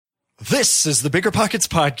This is the Bigger Pockets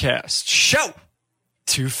Podcast, show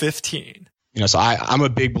 215. So I'm a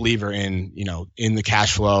big believer in the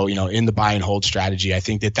cash flow, in the buy and hold strategy. I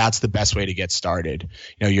think that that's the best way to get started.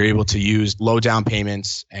 You're able to use low down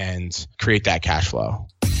payments and create that cash flow.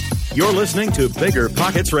 You're listening to Bigger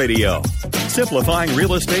Pockets Radio, simplifying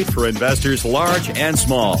real estate for investors large and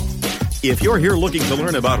small. If you're here looking to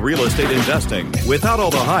learn about real estate investing without all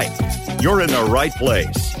the hype, you're in the right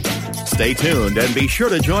place. Stay tuned and be sure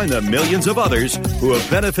to join the millions of others who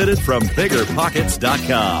have benefited from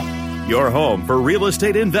BiggerPockets.com, your home for real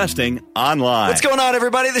estate investing online. What's going on,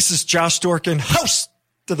 everybody? This is Josh Dorkin, host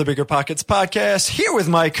of the Bigger Pockets Podcast, here with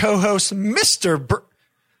my co-host, Miss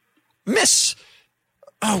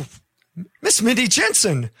Mindy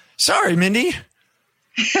Jensen. Sorry, Mindy.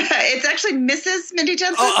 It's actually Mrs. Mindy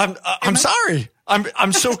Jensen. Oh, I'm sorry.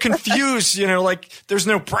 I'm so confused. There's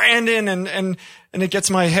no Brandon, and it gets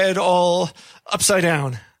my head all upside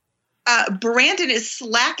down. Brandon is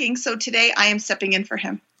slacking, so today I am stepping in for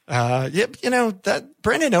him. Yep. That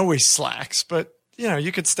Brandon always slacks, but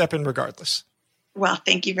you could step in regardless. Well,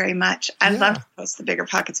 thank you very much. I love to host the Bigger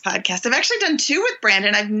Pockets Podcast. I've actually done 2 with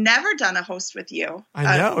Brandon. I've never done a host with you.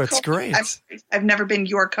 I know. It's great. I've never been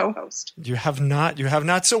your co-host. You have not.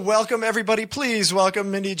 So welcome, everybody. Please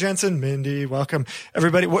welcome Mindy Jensen. Mindy, welcome,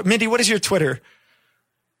 everybody. Mindy, what is your Twitter?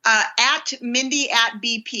 At Mindy at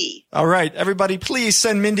BP. All right, everybody, please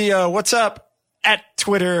send Mindy a what's up at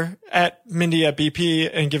Twitter at Mindy at BP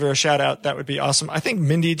and give her a shout out. That would be awesome. I think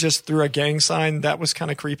Mindy just threw a gang sign. That was kind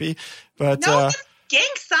of creepy, but no, gang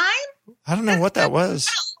sign. I don't know what that was.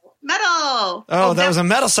 Metal. Oh, that was a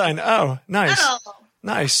metal sign. Oh, nice. Metal.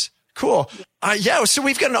 Nice. Cool. So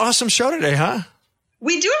we've got an awesome show today, huh?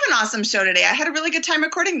 We do have an awesome show today. I had a really good time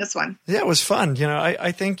recording this one. Yeah, it was fun.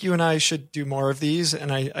 I think you and I should do more of these.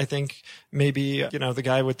 And I think maybe, the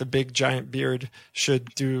guy with the big giant beard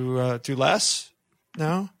should do less.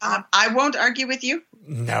 No? I won't argue with you.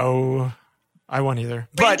 No, I won't either.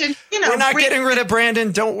 Brandon, but we're not getting rid of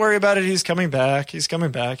Brandon. Don't worry about it. He's coming back.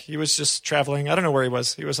 He was just traveling. I don't know where he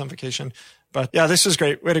was. He was on vacation. But yeah, this was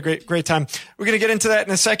great. We had a great time. We're going to get into that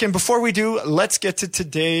in a second. Before we do, let's get to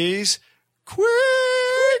today's quick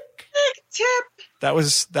tip. That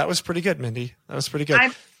was pretty good, Mindy. That was pretty good.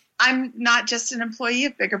 I'm not just an employee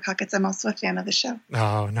of Bigger Pockets. I'm also a fan of the show.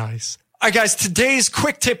 Oh, nice. All right, guys, today's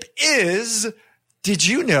quick tip is, did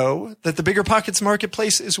you know that the Bigger Pockets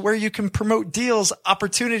Marketplace is where you can promote deals,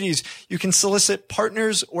 opportunities, you can solicit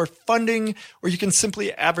partners or funding, or you can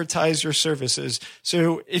simply advertise your services.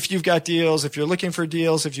 So if you've got deals, if you're looking for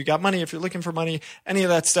deals, if you got money, if you're looking for money, any of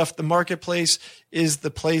that stuff, the Marketplace is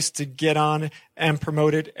the place to get on and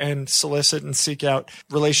promote it and solicit and seek out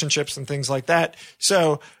relationships and things like that.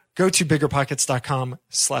 So go to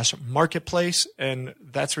biggerpockets.com/marketplace, and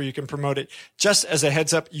that's where you can promote it. Just as a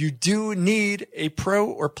heads up, you do need a Pro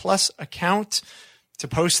or Plus account to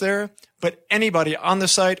post there, but anybody on the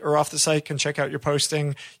site or off the site can check out your posting.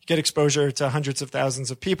 You get exposure to hundreds of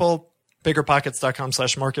thousands of people.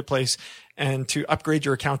 biggerpockets.com/marketplace. And to upgrade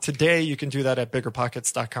your account today, you can do that at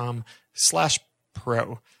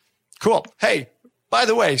biggerpockets.com/pro. Cool. Hey, by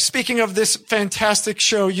the way, speaking of this fantastic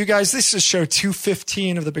show, you guys, this is show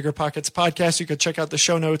 215 of the Bigger Pockets Podcast. You can check out the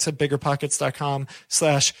show notes at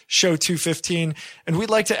biggerpockets.com/show 215. And we'd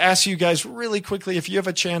like to ask you guys really quickly, if you have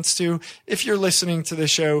a chance to, if you're listening to the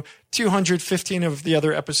show, 215 of the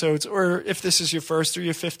other episodes, or if this is your first or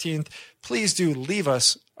your 15th, please do leave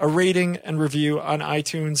us a rating and review on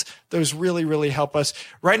iTunes. Those really, really help us.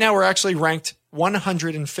 Right now, we're actually ranked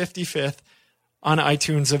 155th on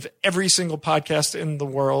iTunes of every single podcast in the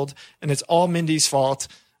world, and it's all Mindy's fault.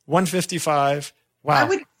 155. Wow. I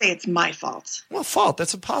wouldn't say it's my fault. Well, fault.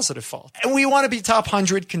 That's a positive fault. And we want to be top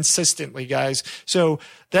 100 consistently, guys. So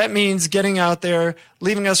that means getting out there,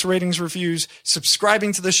 leaving us ratings, reviews,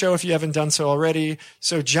 subscribing to the show if you haven't done so already.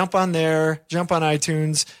 So jump on there, jump on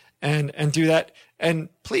iTunes and do that. And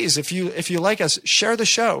please, if you like us, share the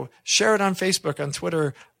show, share it on Facebook, on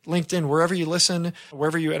Twitter, LinkedIn, wherever you listen,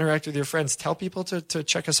 wherever you interact with your friends, tell people to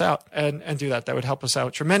check us out and do that. That would help us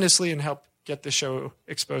out tremendously and help get the show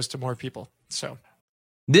exposed to more people. So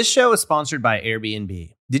this show is sponsored by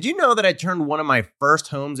Airbnb. Did you know that I turned one of my first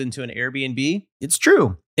homes into an Airbnb? It's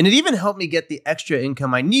true. And it even helped me get the extra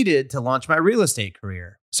income I needed to launch my real estate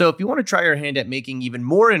career. So if you want to try your hand at making even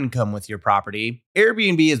more income with your property,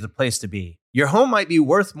 Airbnb is the place to be. Your home might be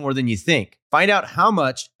worth more than you think. Find out how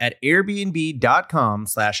much at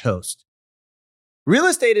airbnb.com/host. Real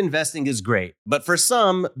estate investing is great, but for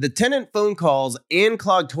some, the tenant phone calls and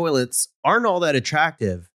clogged toilets aren't all that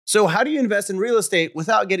attractive. So how do you invest in real estate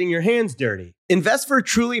without getting your hands dirty? Invest for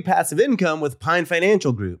truly passive income with Pine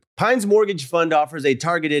Financial Group. Pine's mortgage fund offers a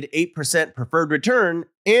targeted 8% preferred return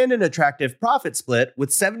and an attractive profit split with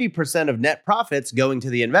 70% of net profits going to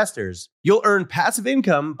the investors. You'll earn passive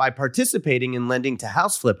income by participating in lending to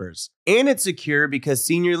house flippers. And it's secure because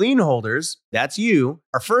senior lien holders, that's you,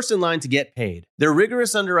 are first in line to get paid. Their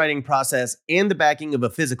rigorous underwriting process and the backing of a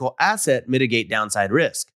physical asset mitigate downside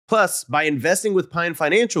risk. Plus, by investing with Pine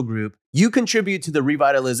Financial Group, you contribute to the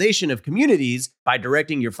revitalization of communities by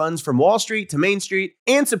directing your funds from Wall Street to Main Street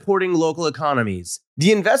and supporting local economies.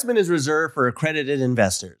 The investment is reserved for accredited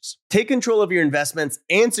investors. Take control of your investments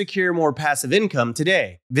and secure more passive income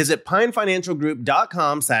today. Visit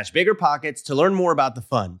pinefinancialgroup.com/biggerpockets to learn more about the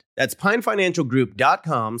fund. That's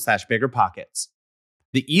pinefinancialgroup.com/biggerpockets.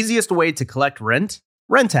 The easiest way to collect rent?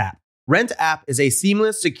 RentApp. RentApp is a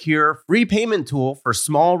seamless, secure, free payment tool for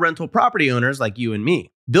small rental property owners like you and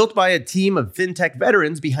me. Built by a team of fintech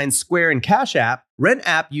veterans behind Square and Cash App,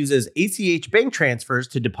 RentApp uses ACH bank transfers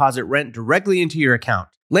to deposit rent directly into your account.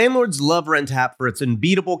 Landlords love RentApp for its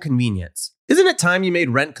unbeatable convenience. Isn't it time you made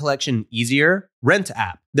rent collection easier?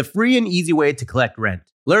 RentApp, the free and easy way to collect rent.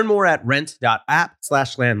 Learn more at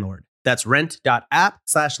rent.app/landlord. That's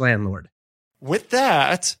rent.app/landlord. With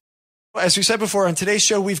that, as we said before, on today's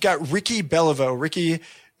show, we've got Ricky Beliveau.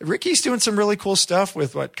 Ricky's doing some really cool stuff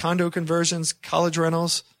with condo conversions, college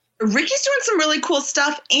rentals. Ricky's doing some really cool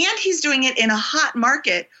stuff, and he's doing it in a hot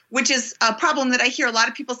market, which is a problem that I hear a lot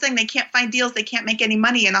of people saying they can't find deals, they can't make any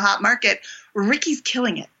money in a hot market. Ricky's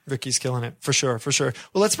killing it. Ricky's killing it, for sure, for sure.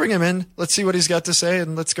 Well, let's bring him in. Let's see what he's got to say,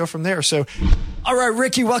 and let's go from there. So, all right,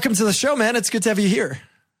 Ricky, welcome to the show, man. It's good to have you here.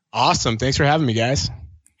 Awesome. Thanks for having me, guys.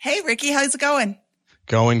 Hey, Ricky, how's it going?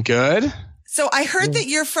 Going good. So I heard that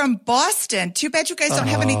you're from Boston. Too bad you guys don't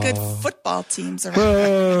have any good football teams around.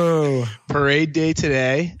 Whoa. Parade day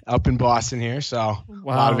today up in Boston here. So a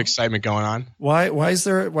lot of excitement going on. Why is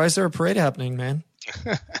there a parade happening, man?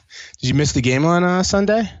 Did you miss the game on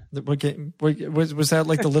Sunday? What game? Was that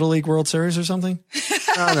like the Little League World Series or something?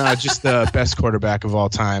 No, just the best quarterback of all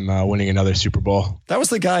time winning another Super Bowl. That was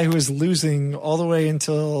the guy who was losing all the way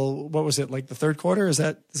until, what was it, like the third quarter? Is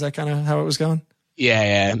that kind of how it was going?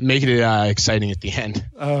 Yeah. Making it exciting at the end.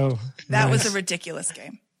 Oh, that was a ridiculous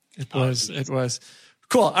game. It was.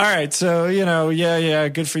 Cool. All right. So,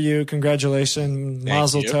 good for you. Congratulations.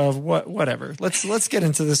 Mazel tov. Whatever. Let's get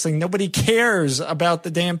into this thing. Nobody cares about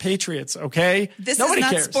the damn Patriots, okay? Nobody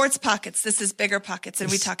cares. Sports Pockets. This is Bigger Pockets,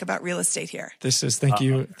 and we talk about real estate here. This is, thank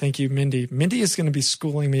you, Mindy. Mindy is going to be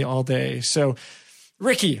schooling me all day. So,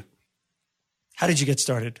 Ricky, how did you get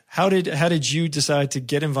started? How did you decide to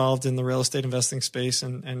get involved in the real estate investing space,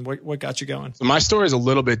 and what got you going? So my story is a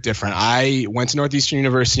little bit different. I went to Northeastern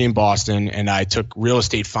University in Boston, and I took real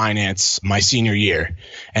estate finance my senior year.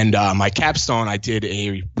 And my capstone, I did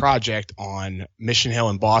a project on Mission Hill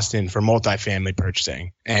in Boston for multifamily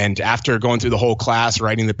purchasing. And after going through the whole class,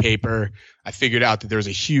 writing the paper, I figured out that there was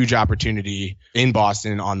a huge opportunity in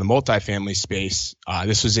Boston on the multifamily space.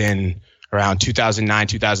 This was in around 2009,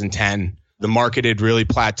 2010. The market had really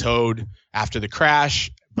plateaued after the crash,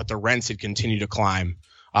 but the rents had continued to climb.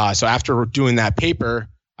 So after doing that paper,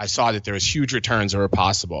 I saw that there was huge returns that were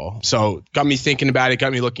possible. So got me thinking about it,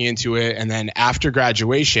 got me looking into it. And then after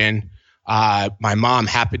graduation, my mom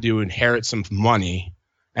happened to inherit some money.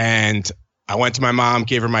 And I went to my mom,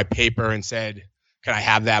 gave her my paper and said, can I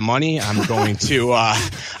have that money? I'm going to, I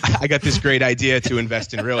got this great idea to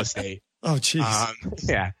invest in real estate. Oh, geez.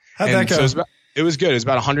 Yeah. How'd that go? So it was good. It was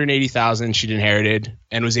about $180,000 she'd inherited,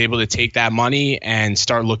 and was able to take that money and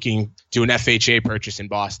start do an FHA purchase in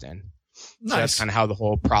Boston. Nice. So that's kind of how the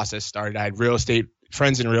whole process started. I had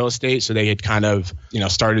friends in real estate, so they had kind of,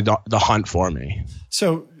 started the hunt for me.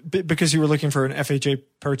 So because you were looking for an FHA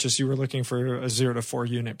purchase, you were looking for a 0 to 4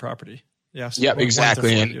 unit property. Yes. Yep,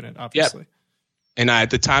 exactly. 1 to 4 unit, obviously. Yep. And at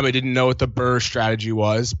the time, I didn't know what the BRRRR strategy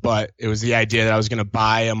was, but it was the idea that I was going to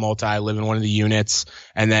buy a live in one of the units,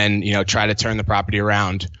 and then, try to turn the property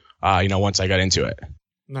around, once I got into it.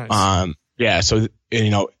 Nice. So,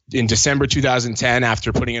 in December 2010,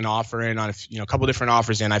 after putting an offer in on a couple different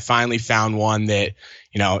offers in, I finally found one that,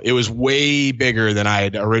 it was way bigger than I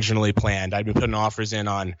had originally planned. I'd been putting offers in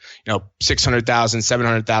on, $600,000,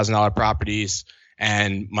 $700,000 properties.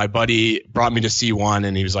 And my buddy brought me to see one,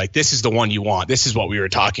 and he was like, this is the one you want. This is what we were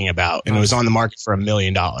talking about. And it was on the market for $1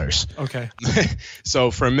 million. Okay.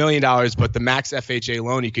 So for $1 million, but the max FHA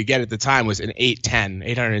loan you could get at the time was an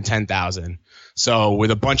 $810,000. So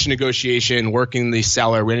with a bunch of negotiation, working the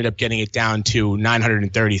seller, we ended up getting it down to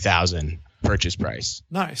 $930,000 purchase price.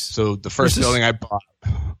 Nice. So the first building I bought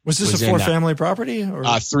Was this a 4-family property? Or?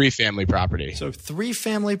 3-family property. So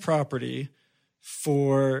 3-family property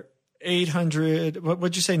for 800, what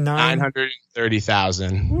would you say?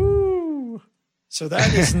 930,000. Woo. So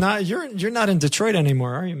that is not, you're not in Detroit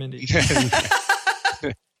anymore, are you, Mindy?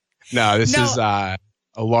 No, this is a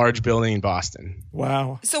large building in Boston.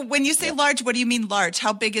 Wow. So when you say large, what do you mean large?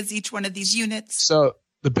 How big is each one of these units? So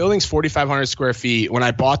the building's 4,500 square feet. When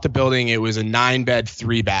I bought the building, it was a 9-bed,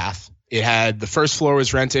 3-bath. It had the first floor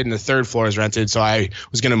was rented and the third floor was rented. So I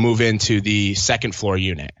was going to move into the second floor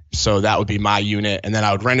unit. So that would be my unit. And then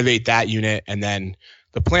I would renovate that unit. And then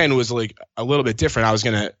the plan was like a little bit different. I was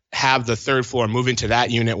going to have the third floor move into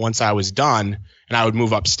that unit once I was done, and I would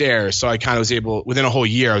move upstairs. So I kind of was able, within a whole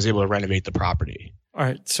year, I was able to renovate the property. All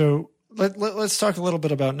right. So let's talk a little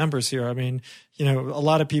bit about numbers here. I mean, a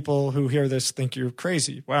lot of people who hear this think you're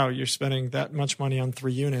crazy. Wow, you're spending that much money on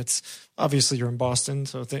 3 units. Obviously, you're in Boston,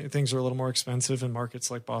 so things are a little more expensive in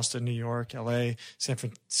markets like Boston, New York, LA, San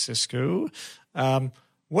Francisco.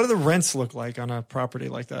 What do the rents look like on a property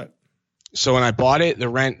like that? So when I bought it, the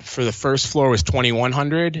rent for the first floor was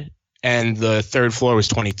 $2,100 and the third floor was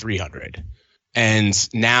 $2,300. And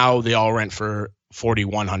now they all rent for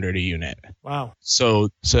 $4,100 a unit. Wow. So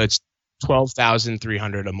it's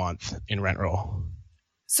 $12,300 a month in rent roll.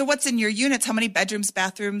 So what's in your units? How many bedrooms,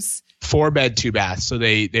 bathrooms? 4-bed, 2-bath. So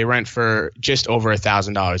they rent for just over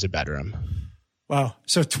 $1,000 a bedroom. Wow.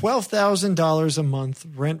 So $12,000 a month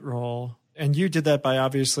rent roll. And you did that by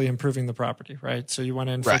obviously improving the property, right? So you went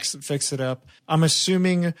in, fix it up. I'm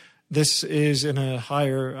assuming this is in a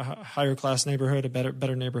higher class neighborhood, a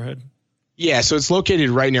better neighborhood. Yeah, so it's located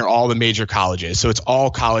right near all the major colleges. So it's all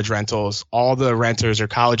college rentals. All the renters are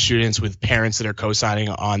college students with parents that are co-signing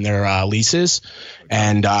on their leases.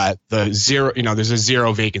 And there's a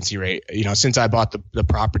 0 vacancy rate. Since I bought the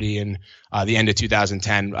property in the end of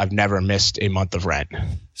 2010, I've never missed a month of rent.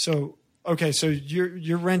 So okay, so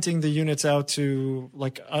you're renting the units out to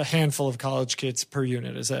like a handful of college kids per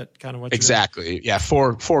unit. Is that kind of what you're Exactly. doing? Yeah,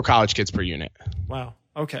 four college kids per unit. Wow.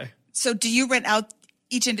 Okay. So do you rent out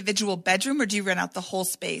each individual bedroom or do you rent out the whole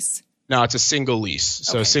space? No, it's a single lease.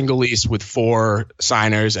 So Okay. a single lease with 4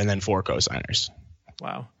 signers and then 4 co-signers.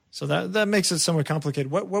 Wow. So that makes it somewhat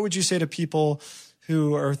complicated. What would you say to people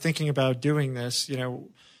who are thinking about doing this?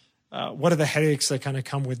 What are the headaches that kind of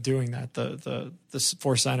come with doing that? The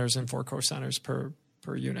 4 signers and 4 co-signers per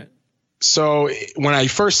unit. So when I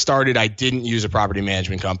first started, I didn't use a property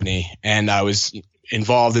management company, and I was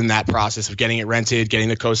involved in that process of getting it rented, getting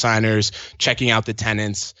the co-signers, checking out the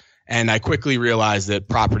tenants. And I quickly realized that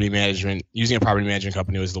using a property management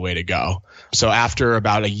company was the way to go. So after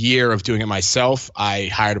about a year of doing it myself, I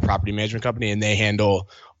hired a property management company, and they handle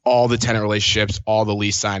all the tenant relationships, all the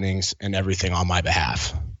lease signings, and everything on my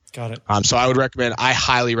behalf. Got it. So I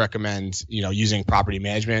highly recommend, using property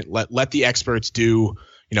management. Let the experts do,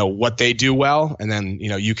 what they do well, and then,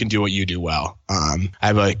 you can do what you do well. I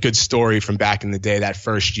have a good story from back in the day. That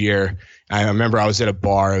first year, I remember I was at a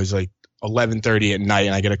bar. It was like 11:30 at night,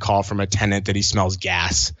 and I get a call from a tenant that he smells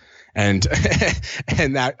gas. And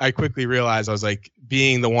and that I quickly realized I was like,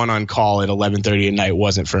 being the one on call at 11:30 at night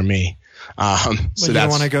wasn't for me. So you don't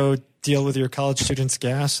want to go deal with your college students'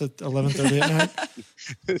 gas at 11:30 at night?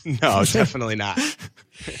 No, definitely not.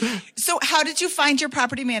 So how did you find your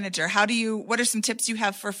property manager? What are some tips you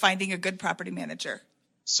have for finding a good property manager?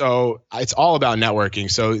 So it's all about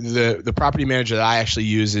networking. So the property manager that I actually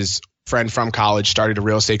use is a friend from college, started a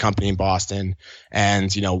real estate company in Boston.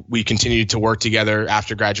 And, we continued to work together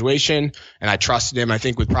after graduation, and I trusted him. I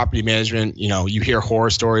think with property management, you hear horror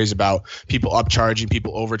stories about people upcharging,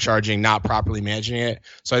 people overcharging, not properly managing it.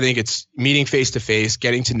 So I think it's meeting face to face,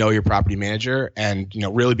 getting to know your property manager, and,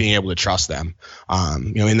 really being able to trust them.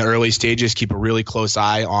 In the early stages, keep a really close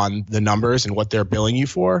eye on the numbers and what they're billing you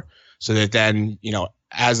for, so that then,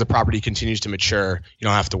 as the property continues to mature, you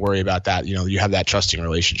don't have to worry about that. You have that trusting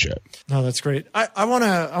relationship. No, that's great. I want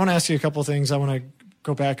to ask you a couple of things. I want to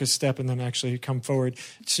go back a step and then actually come forward.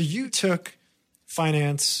 So you took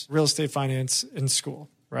real estate finance in school,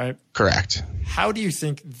 right? Correct. How do you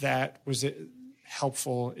think that was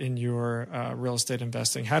helpful in your real estate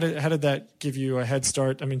investing? How did that give you a head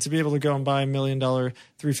start? I mean, to be able to go and buy $1 million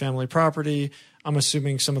 3-family property, I'm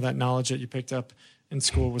assuming some of that knowledge that you picked up in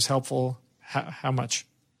school was helpful. How much?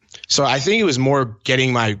 So I think it was more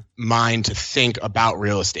getting my mind to think about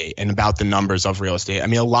real estate and about the numbers of real estate. I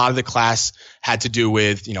mean, a lot of the class had to do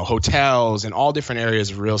with, hotels and all different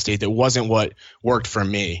areas of real estate that wasn't what worked for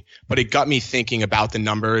me, but it got me thinking about the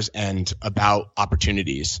numbers and about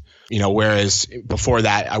opportunities, whereas before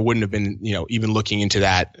that, I wouldn't have been, even looking into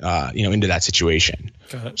that, into that situation.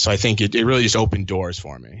 Got it. So I think it really just opened doors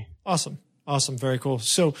for me. Awesome. Awesome. Very cool.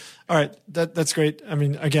 So, all right, that's great. I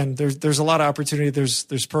mean, again, there's a lot of opportunity.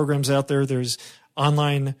 There's programs out there. There's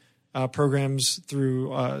online programs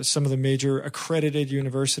through some of the major accredited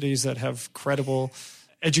universities that have credible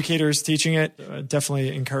educators teaching it.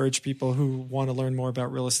 Definitely encourage people who want to learn more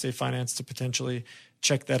about real estate finance to potentially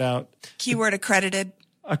check that out. Keyword accredited.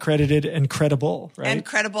 Accredited and credible, right? And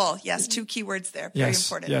credible. Yes. 2 keywords there. Very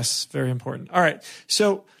important. Yes. Very important. All right.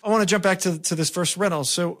 So I want to jump back to this first rental.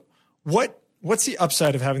 So what's the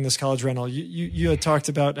upside of having this college rental? You had talked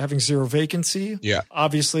about having 0 vacancy. Yeah.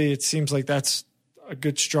 Obviously it seems like that's a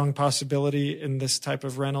good, strong possibility in this type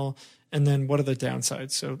of rental. And then what are the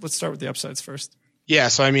downsides? So let's start with the upsides first. Yeah.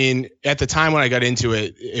 So, I mean, at the time when I got into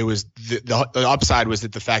it, it was the upside was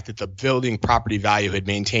that the fact that the building property value had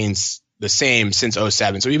maintained the same since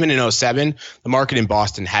 2007. So even in 2007, the market in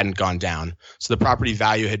Boston hadn't gone down. So the property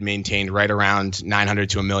value had maintained right around $900,000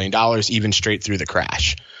 to $1 million, even straight through the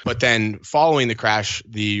crash. But then following the crash,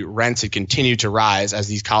 the rents had continued to rise as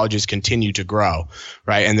these colleges continue to grow,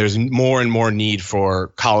 right? And there's more and more need for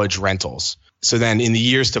college rentals. So then in the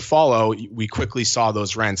years to follow, we quickly saw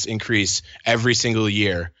those rents increase every single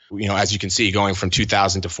year, as you can see, going from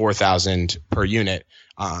 $2,000 to $4,000 per unit.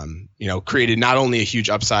 Created not only a huge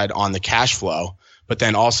upside on the cash flow, but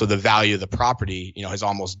then also the value of the property, has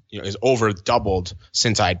almost, is over doubled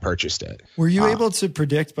since I had purchased it. Were you able to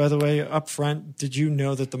predict, by the way, up front, did you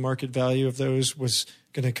know that the market value of those was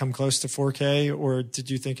going to come close to 4K, or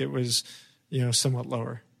did you think it was, somewhat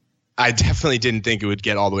lower? I definitely didn't think it would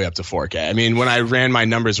get all the way up to 4K. I mean, when I ran my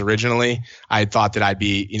numbers originally, I thought that I'd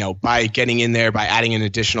be, by getting in there, by adding an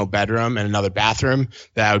additional bedroom and another bathroom,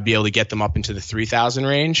 that I would be able to get them up into the 3,000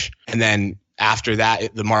 range. And then after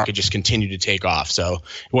that, the market just continued to take off. So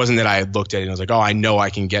it wasn't that I had looked at it and was like, oh, I know I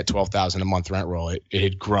can get 12,000 a month rent roll. It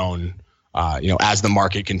had grown, as the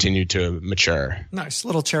market continued to mature. Nice.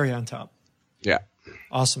 Little cherry on top. Yeah.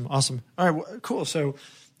 Awesome. All right, cool. So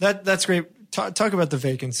that's great. Talk about the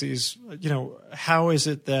vacancies. How is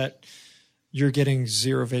it that you're getting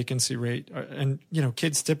 0 vacancy rate? And,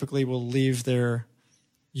 kids typically will leave their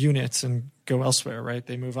units and go elsewhere, right?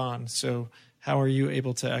 They move on. So how are you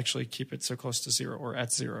able to actually keep it so close to 0 or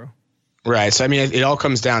at 0? Right. So, I mean, it all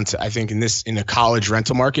comes down to, I think in the college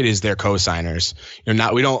rental market is their co-signers. We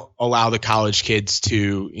don't allow the college kids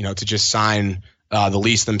to just sign the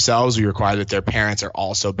lease themselves. We require that their parents are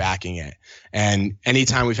also backing it. And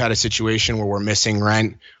anytime we've had a situation where we're missing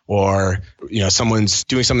rent or, someone's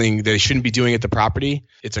doing something they shouldn't be doing at the property,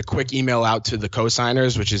 it's a quick email out to the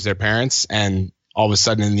co-signers, which is their parents. And all of a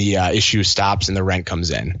sudden the issue stops and the rent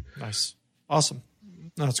comes in. Nice. Awesome.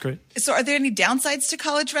 No, that's great. So are there any downsides to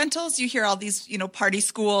college rentals? You hear all these, party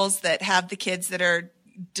schools that have the kids that are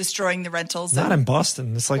destroying the rentals. Not in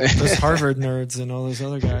Boston. It's like those Harvard nerds and all those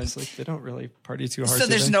other guys. Like they don't really party too hard. So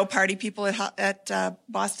there's no party people at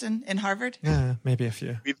Boston and Harvard? Yeah, maybe a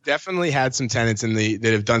few. We've definitely had some tenants that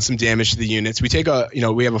have done some damage to the units. We take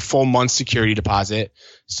we have a full month security deposit.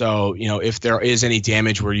 So, if there is any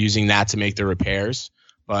damage, we're using that to make the repairs.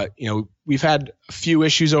 But, we've had a few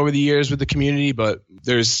issues over the years with the community, but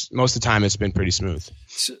most of the time it's been pretty smooth.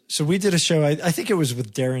 So we did a show, I think it was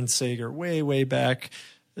with Darren Sager way back.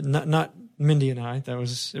 Not Mindy and I. It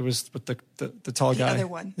was with the tall guy. The other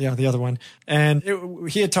one. Yeah, the other one. And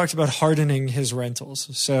he had talked about hardening his rentals.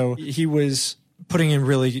 So he was putting in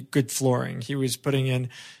really good flooring. He was putting in,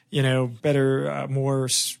 better, more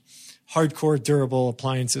hardcore durable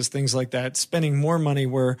appliances, things like that, spending more money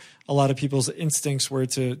where a lot of people's instincts were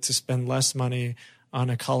to spend less money on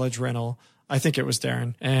a college rental. I think it was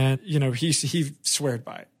Darren. And, he swore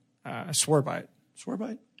by it. Yeah.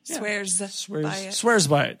 Swears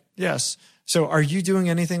by it. Yes. So are you doing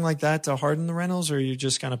anything like that to harden the rentals, or are you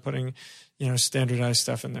just kind of putting, standardized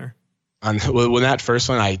stuff in there? When that first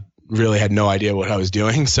one, I really had no idea what I was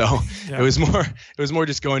doing. So yeah. It was more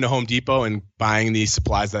just going to Home Depot and buying the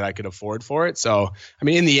supplies that I could afford for it. So, I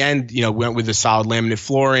mean, in the end, went with the solid laminate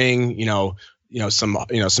flooring, some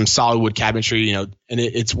solid wood cabinetry, and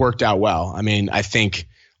it's worked out well. I mean, I think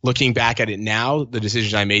looking back at it now, the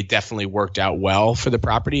decisions I made definitely worked out well for the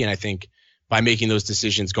property. And I think by making those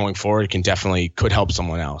decisions going forward, could help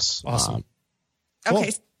someone else. Awesome.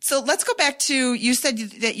 Okay. So let's go back to, you said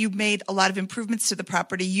that you made a lot of improvements to the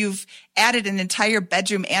property. You've added an entire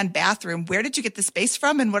bedroom and bathroom. Where did you get the space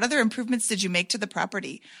from, and what other improvements did you make to the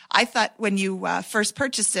property? I thought when you first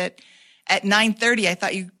purchased it at 930, I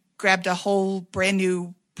thought you grabbed a whole brand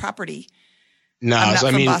new property. No, I'm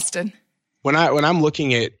not from Boston. When I'm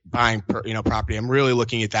looking at buying property, I'm really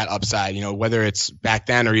looking at that upside, whether it's back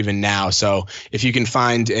then or even now. So if you can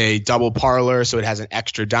find a double parlor, so it has an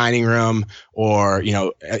extra dining room, or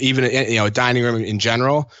even a dining room in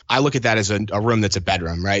general, I look at that as a room that's a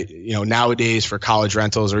bedroom, right? Nowadays for college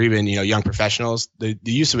rentals or even young professionals, the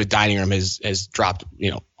use of a dining room has dropped.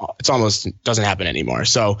 It's almost doesn't happen anymore.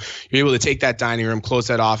 So you're able to take that dining room, close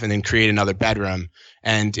that off, and then create another bedroom.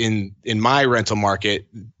 And in my rental market,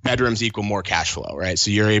 bedrooms equal more cash flow, right? So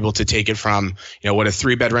you're able to take it from, what a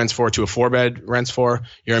 3-bed rents for to a 4-bed rents for,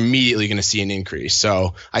 you're immediately going to see an increase.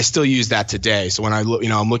 So I still use that today. So when I look,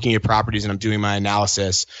 I'm looking at properties and I'm doing my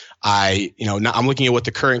analysis, I'm looking at what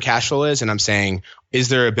the current cash flow is, and I'm saying, is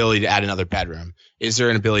there ability to add another bedroom? Is there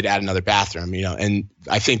an ability to add another bathroom? And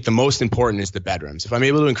I think the most important is the bedrooms. If I'm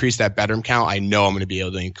able to increase that bedroom count, I know I'm going to be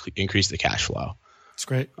able to increase the cash flow. That's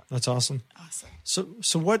great. That's awesome.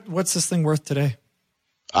 So what's this thing worth today?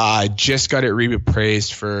 I just got it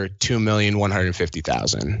reappraised for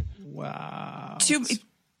 $2,150,000. Wow.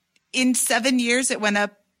 In 7 years, it went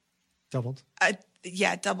up. Doubled.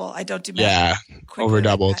 Double. I don't do math. Yeah, over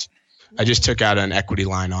doubled. Like I just took out an equity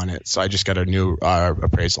line on it, so I just got a new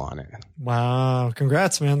appraisal on it. Wow.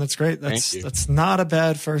 Congrats, man. That's great. Thank you. That's not a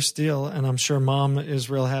bad first deal. And I'm sure mom is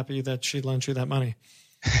real happy that she lent you that money.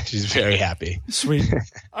 She's very happy. Sweet.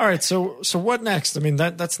 All right. So what next? I mean,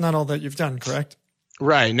 that's not all that you've done, correct?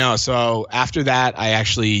 Right. No. So after that, I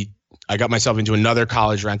got myself into another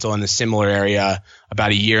college rental in a similar area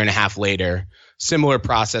about a year and a half later. Similar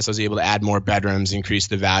process. I was able to add more bedrooms, increase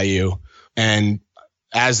the value. And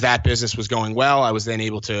as that business was going well, I was then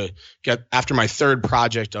able to get, after my third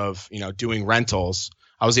project of, doing rentals,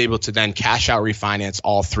 I was able to then cash out refinance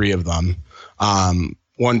all 3 of them.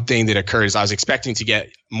 One thing that occurred is I was expecting to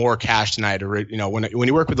get more cash than I had. When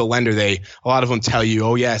you work with a lender, a lot of them tell you,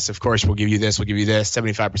 oh yes, of course we'll give you this,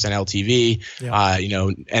 75% LTV. Yeah.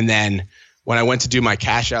 And then when I went to do my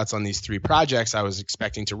cash outs on these 3 projects, I was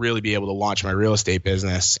expecting to really be able to launch my real estate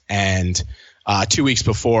business. And 2 weeks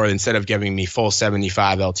before, instead of giving me full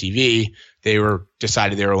 75 LTV, they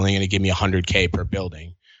decided they were only going to give me $100K per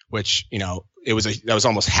building, which, that was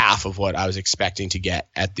almost half of what I was expecting to get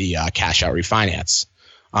at the cash out refinance.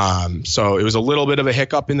 So it was a little bit of a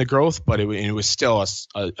hiccup in the growth, but it was still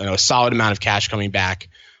a solid amount of cash coming back,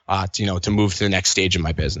 to move to the next stage of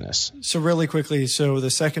my business. So really quickly, the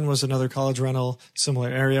second was another college rental, similar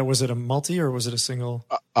area. Was it a multi or was it a single?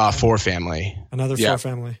 4-family. Another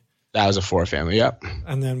 4-family. That was a 4-family. Yep.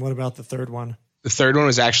 And then what about the third one? The third one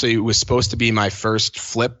was supposed to be my first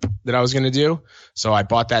flip that I was going to do. So I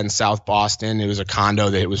bought that in South Boston. It was a condo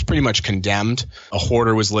that was pretty much condemned. A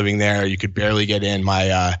hoarder was living there. You could barely get in.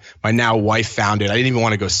 My now wife found it. I didn't even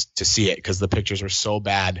want to go to see it because the pictures were so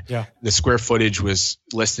bad. Yeah. The square footage was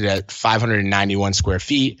listed at 591 square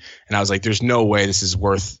feet. And I was like, there's no way this is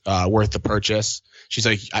worth the purchase. She's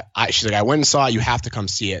like, I went and saw it. You have to come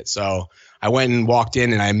see it. So I went and walked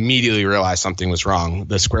in and I immediately realized something was wrong.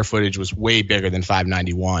 The square footage was way bigger than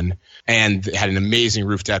 591 and it had an amazing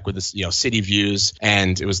roof deck with this, city views,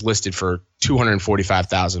 and it was listed for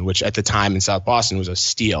 $245,000, which at the time in South Boston was a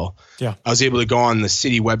steal. Yeah. I was able to go on the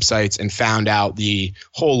city websites and found out the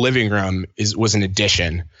whole living room was an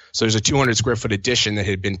addition. So there's a 200 square foot addition that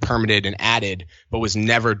had been permitted and added, but was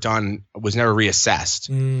never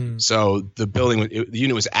reassessed. So the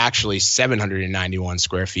unit was actually 791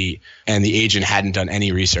 square feet, and the agent hadn't done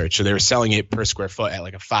any research. So they were selling it per square foot at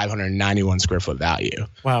like a 591 square foot value.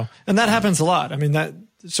 Wow. And that happens a lot. I mean,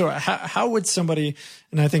 so how would somebody,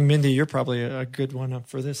 and I think Mindy, you're probably a good one up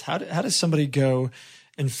for this. How does somebody go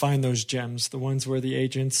and find those gems, the ones where the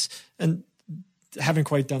agents and haven't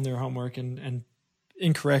quite done their homework and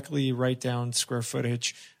incorrectly write down square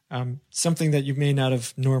footage, something that you may not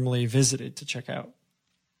have normally visited to check out?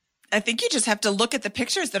 I think you just have to look at the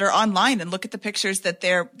pictures that are online and look at the pictures that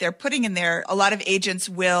they're putting in there. A lot of agents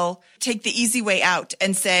will take the easy way out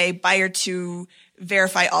and say buyer to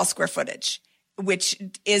verify all square footage, which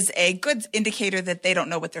is a good indicator that they don't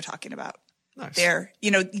know what they're talking about. Nice.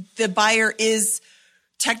 The buyer is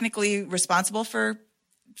technically responsible for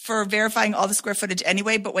verifying all the square footage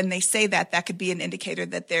anyway, but when they say that could be an indicator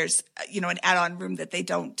that there's, an add-on room that they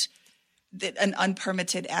don't, an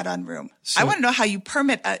unpermitted add-on room. So, I want to know how you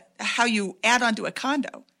how you add on to a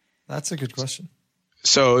condo. That's a good question.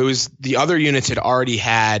 So it was the other units had already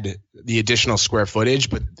had the additional square footage,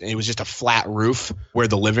 but it was just a flat roof where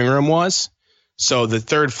the living room was. So the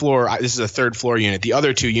third floor, this is a third floor unit. The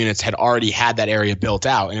other 2 units had already had that area built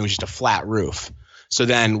out, and it was just a flat roof. So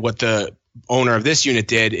then what the owner of this unit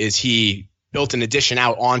did is he built an addition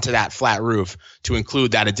out onto that flat roof to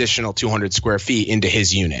include that additional 200 square feet into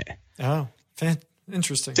his unit. Oh,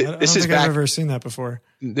 Interesting. This I don't is think back- I've ever seen that before.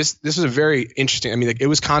 This was a very interesting. I mean, like, it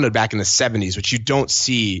was condoed back in the 70s, which you don't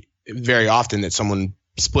see very often, that someone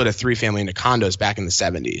split a 3-family into condos back in the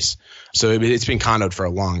 70s. So it's been condoed for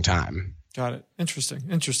a long time. Got it.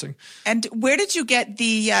 Interesting. And where did you get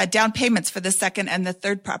the down payments for the second and the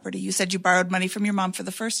third property? You said you borrowed money from your mom for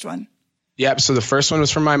the first one. Yep. So the first one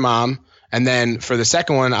was from my mom. And then for the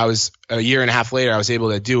second one, I was a year and a half later, I was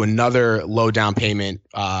able to do another low down payment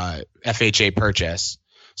FHA purchase.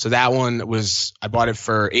 So that one was, I bought it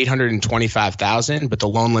for $825,000, but the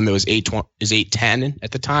loan limit was $810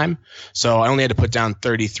 at the time. So I only had to put down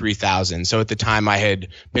 $33,000. So at the time, I had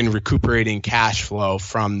been recuperating cash flow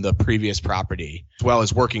from the previous property, as well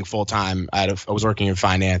as working full time. I was working in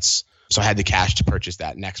finance, so I had the cash to purchase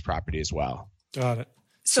that next property as well. Got it.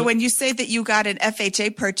 So when you say that you got an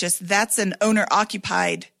FHA purchase, that's an owner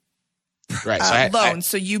occupied right. loan.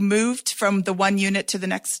 So you moved from the one unit to the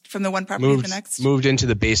next, from the one property to the next? Moved into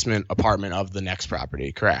the basement apartment of the next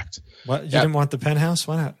property. Correct. What? You didn't want the penthouse?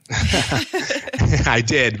 Why not? I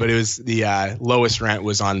did, but it was the lowest rent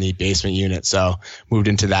was on the basement unit. So moved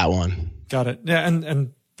into that one. Got it. Yeah.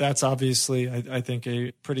 And that's obviously, I think,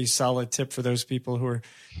 a pretty solid tip for those people who are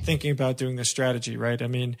thinking about doing this strategy, right? I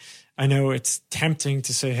mean, I know it's tempting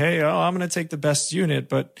to say, hey, I'm going to take the best unit.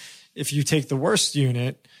 But if you take the worst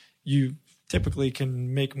unit, you typically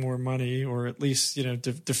can make more money, or at least,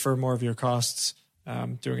 defer more of your costs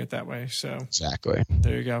doing it that way. So exactly.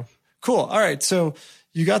 There you go. Cool. All right. So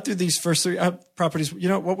you got through these first 3 properties.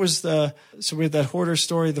 What was so we had that hoarder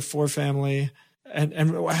story, the 4-family, and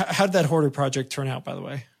how did that hoarder project turn out, by the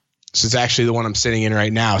way? So it's actually the one I'm sitting in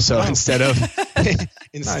right now. So instead of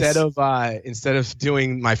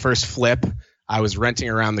doing my first flip, I was renting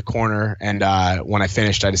around the corner, and when I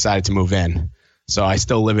finished, I decided to move in. So I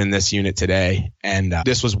still live in this unit today, and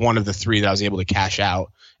this was one of the 3 that I was able to cash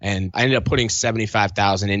out. And I ended up putting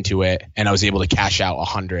 $75,000 into it, and I was able to cash out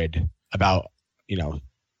 $100 about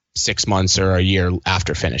 6 months or a year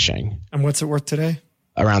after finishing. And what's it worth today?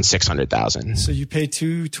 Around $600,000. So you pay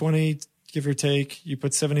 $220, give or take. You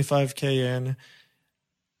put $75K in,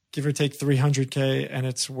 give or take $300K, and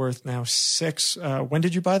it's worth now $6. When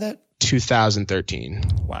did you buy that? 2013.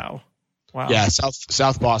 Wow. Yeah,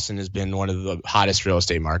 South Boston has been one of the hottest real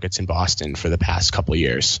estate markets in Boston for the past couple of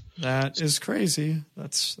years. That is crazy.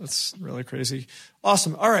 That's really crazy.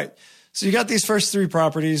 Awesome. All right. So you got these first 3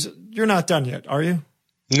 properties. You're not done yet, are you?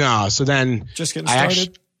 No. So then just getting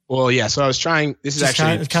started. So I was trying. This is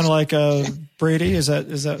actually kind of like Brady. Is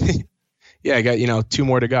that? Yeah, I got 2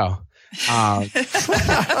 more to go.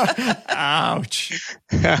 Ouch.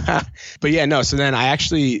 But yeah, no. So then I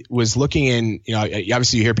actually was looking in,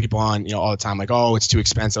 obviously you hear people on, all the time, like, oh, it's too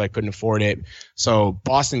expensive, I couldn't afford it. So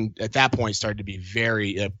Boston at that point started to be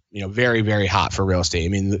very, very, very hot for real estate. I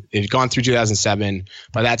mean, it had gone through 2007.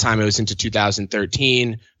 By that time, it was into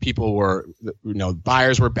 2013. People were,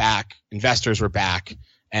 buyers were back, investors were back,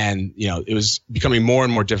 and, it was becoming more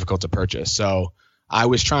and more difficult to purchase. So I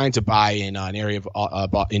was trying to buy in an area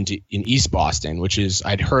in East Boston, which is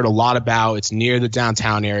I'd heard a lot about. It's near the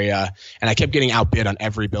downtown area, and I kept getting outbid on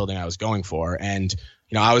every building I was going for. And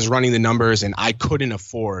I was running the numbers, and I couldn't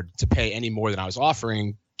afford to pay any more than I was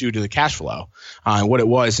offering due to the cash flow. And what it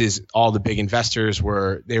was is all the big investors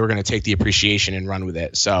were going to take the appreciation and run with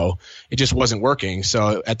it. So it just wasn't working.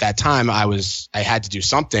 So at that time, I had to do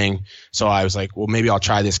something. So I was like, well, maybe I'll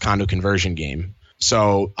try this condo conversion game.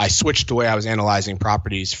 So I switched the way I was analyzing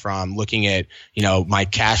properties from looking at, my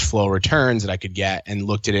cash flow returns that I could get, and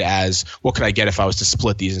looked at it as, what could I get if I was to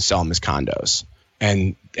split these and sell them as condos?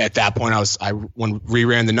 And at that point, I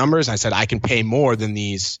reran the numbers, and I said, I can pay more than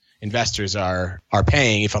these investors are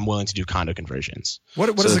paying if I'm willing to do condo conversions.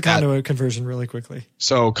 What is a condo conversion, really quickly?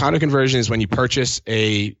 So condo conversion is when you purchase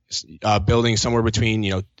a building somewhere between,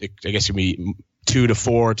 I guess it would be 2 to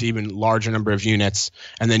 4 to even larger number of units,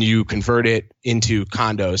 and then you convert it into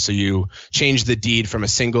condos. So you change the deed from a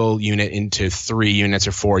single unit into 3 units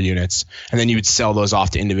or 4 units, and then you would sell those off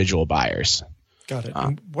to individual buyers. Got it.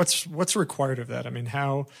 And what's required of that? I mean,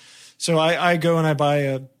 how? So I go and I buy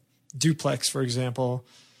a duplex, for example,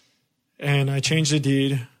 and I change the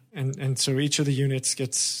deed. And so each of the units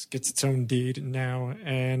gets its own deed now,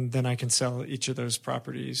 and then I can sell each of those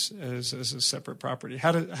properties as a separate property.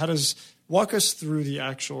 How does walk us through the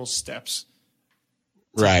actual steps?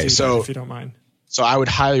 Right. So if you don't mind. So I would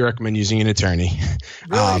highly recommend using an attorney.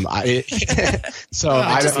 Really? I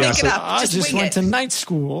just went to night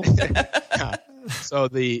school. So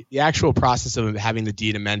the actual process of having the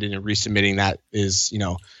deed amended and resubmitting that is,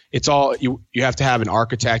 it's all you have to have an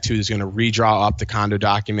architect who's going to redraw up the condo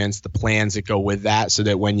documents, the plans that go with that, so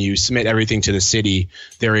that when you submit everything to the city,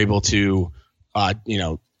 they're able to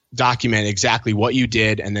document exactly what you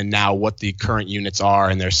did and then now what the current units are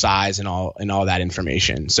and their size and all that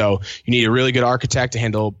information. So you need a really good architect to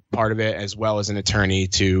handle part of it, as well as an attorney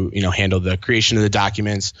to, handle the creation of the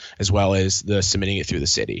documents as well as the submitting it through the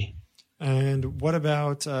city. And what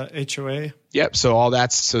about HOA? Yep.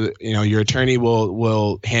 So your attorney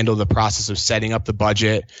will handle the process of setting up the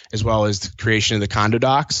budget as well as the creation of the condo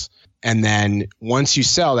docs. And then once you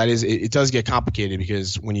sell, it does get complicated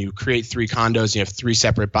because when you create 3 condos, you have 3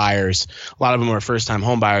 separate buyers. A lot of them are first-time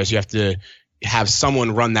home buyers. You have to have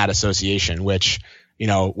someone run that association, which,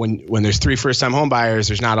 when there's 3 first-time home buyers,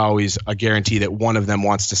 there's not always a guarantee that one of them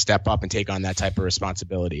wants to step up and take on that type of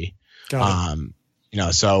responsibility. Got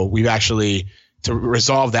it. So we've actually, to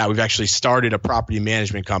resolve that, we've actually started a property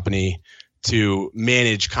management company to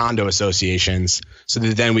manage condo associations so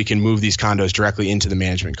that then we can move these condos directly into the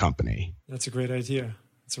management company. That's a great idea.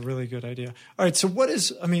 It's a really good idea. All right. So what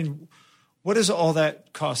does all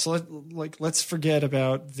that cost? So let's forget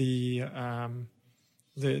about the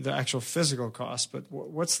actual physical cost, but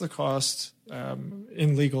what's the cost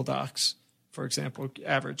in legal docs, for example,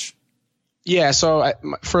 average? Yeah, so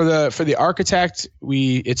for the architect,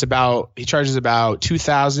 he charges about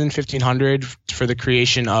 $2,000-$1,500 for the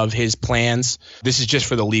creation of his plans. This is just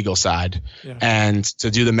for the legal side, and to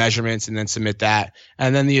do the measurements and then submit that.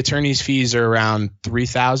 And then the attorney's fees are around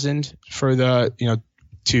 $3,000 for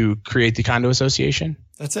to create the condo association.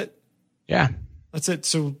 That's it. Yeah. That's it.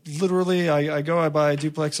 So literally I buy a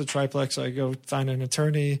duplex, a triplex. I go find an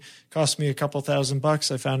attorney, cost me a couple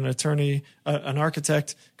 $1,000. I found an attorney, an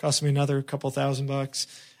architect, cost me another couple $1,000.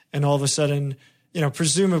 And all of a sudden,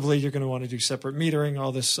 presumably you're going to want to do separate metering,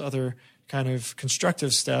 all this other kind of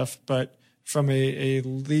constructive stuff. But from a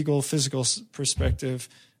legal, physical perspective,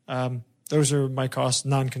 those are my costs,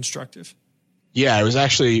 non-constructive. Yeah, it was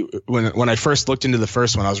actually when I first looked into the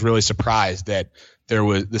first one, I was really surprised that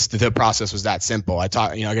the process was that simple. I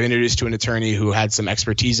got introduced to an attorney who had some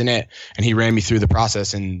expertise in it, and he ran me through the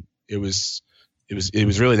process, and it was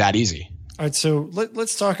really that easy. All right, so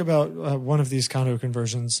let's talk about one of these condo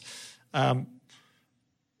conversions.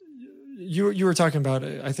 You were talking about,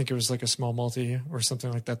 I think it was like a small multi or something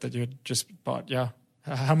like that you had just bought. Yeah,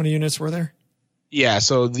 how many units were there? Yeah,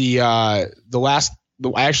 so there's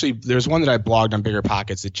one that I blogged on Bigger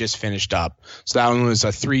Pockets that just finished up. So that one was a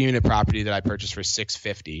 3-unit property that I purchased for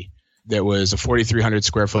 $650. That was a 4,300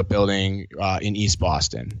 square foot building in East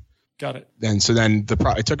Boston. Got it.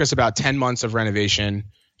 It took us about 10 months of renovation,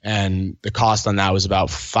 and the cost on that was about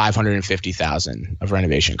 $550,000 of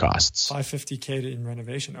renovation costs. $550K in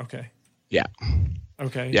renovation. Okay. Yeah.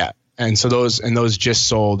 Okay. Yeah. And so those just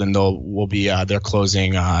sold, and they're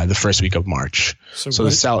closing the first week of March. So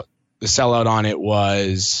the sellout on it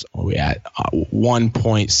was, what are we at?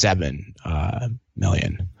 1.7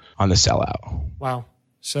 million on the sellout. Wow.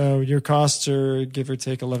 So your costs are give or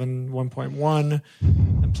take 1.1,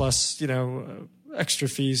 and plus, extra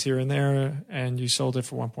fees here and there, and you sold it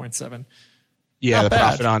for 1.7. Yeah, the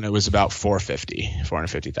profit on it was about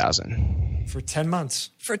 $450,000 for 10 months.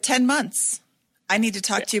 For 10 months. I need to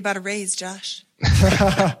talk to you about a raise, Josh.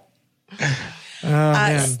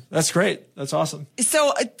 Man, that's great. That's awesome.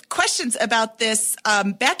 So questions about this.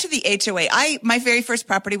 Back to the HOA. My very first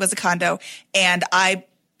property was a condo, and I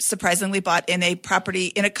surprisingly bought in a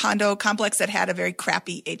condo complex that had a very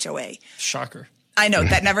crappy HOA. Shocker. I know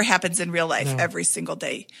that never happens in real life every single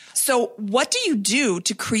day. So what do you do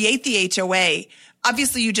to create the HOA?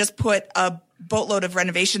 Obviously, you just put a boatload of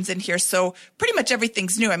renovations in here. So pretty much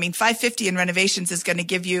everything's new. I mean, $550 in renovations is going to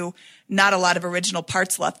give you not a lot of original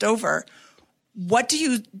parts left over. What do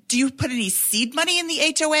you put any seed money in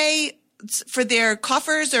the HOA for their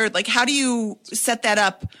coffers, or how do you set that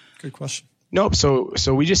up? Good question. Nope. So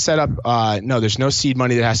we just set up, there's no seed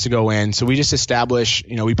money that has to go in. So we just establish,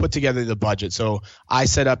 we put together the budget. So I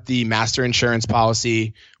set up the master insurance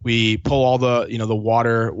policy. We pull all the, the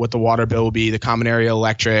water, what the water bill will be, the common area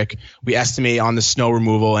electric. We estimate on the snow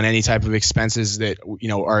removal and any type of expenses that,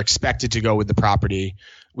 are expected to go with the property.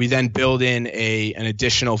 We then build in an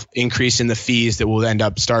additional increase in the fees that will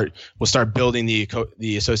we'll start building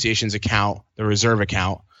the association's account, the reserve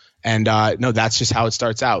account. And that's just how it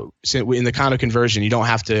starts out. So in the condo conversion, you don't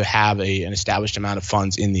have to have an established amount of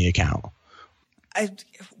funds in the account.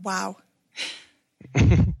 Wow.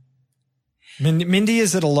 Mindy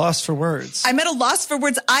is at a loss for words. I'm at a loss for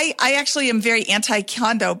words. I actually am very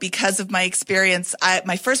anti-condo because of my experience.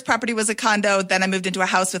 My first property was a condo. Then I moved into a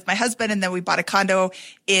house with my husband, and then we bought a condo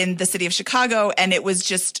in the city of Chicago. And it was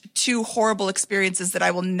just 2 horrible experiences that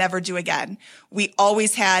I will never do again. We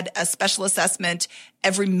always had a special assessment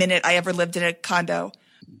every minute I ever lived in a condo.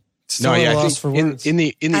 Still at a loss for words. in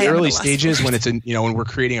the I am at a early loss for stages when words. it's when we're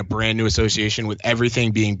creating a brand new association with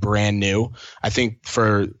everything being brand new, I think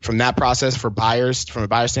from that process for buyers, from a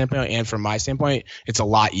buyer standpoint and from my standpoint, it's a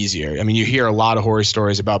lot easier. I mean, you hear a lot of horror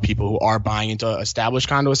stories about people who are buying into established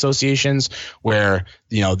condo associations where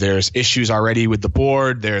there's issues already with the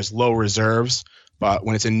board, there's low reserves, but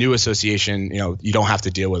when it's a new association, you don't have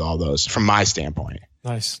to deal with all those from my standpoint.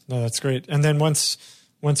 Nice. No, that's great. And then once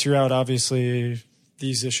you're out, obviously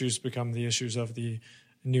these issues become the issues of the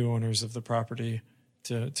new owners of the property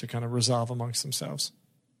to kind of resolve amongst themselves.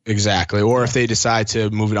 Exactly. Or if they decide to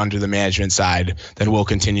move it under the management side, then we'll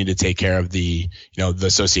continue to take care of the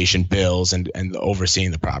association bills and overseeing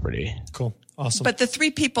the property. Cool. Awesome. But the 3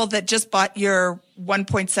 people that just bought your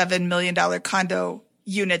 $1.7 million condo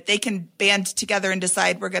unit, they can band together and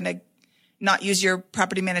decide we're going to not use your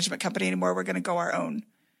property management company anymore. We're going to go our own.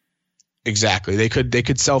 Exactly. They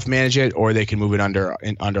could self-manage it, or they can move it under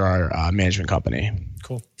our management company.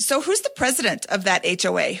 Cool. So who's the president of that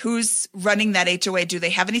HOA? Who's running that HOA? Do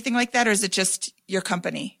they have anything like that, or is it just your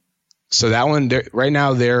company? So that one, right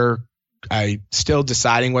now, they're still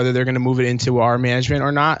deciding whether they're going to move it into our management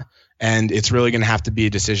or not. And it's really going to have to be a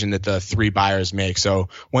decision that the 3 buyers make. So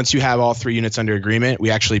once you have all 3 units under agreement, we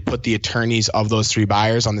actually put the attorneys of those 3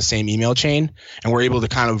 buyers on the same email chain, and we're able to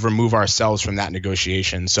kind of remove ourselves from that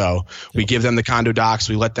negotiation. So we give them the condo docs,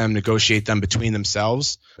 we let them negotiate them between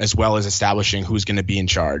themselves, as well as establishing who's going to be in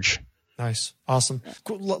charge. Nice. Awesome.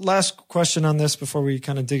 Cool. Last question on this before we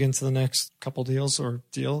kind of dig into the next couple deals or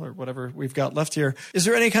deal or whatever we've got left here. Is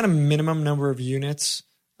there any kind of minimum number of units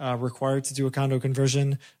required to do a condo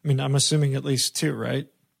conversion? I mean, I'm assuming at least 2, right?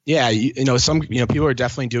 Yeah, some people are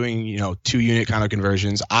definitely doing 2-unit condo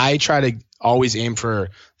conversions. I try to always aim for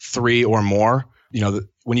 3 or more.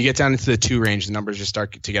 When you get down into the 2 range, the numbers just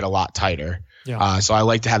start to get a lot tighter. Yeah. So I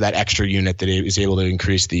like to have that extra unit that is able to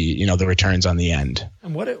increase the the returns on the end.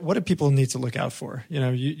 And what do people need to look out for?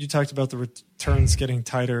 You talked about the returns getting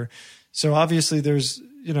tighter. So obviously there's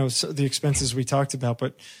the expenses we talked about,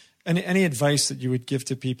 but any advice that you would give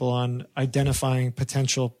to people on identifying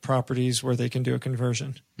potential properties where they can do a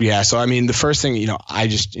conversion? Yeah. So, I mean, the first thing, I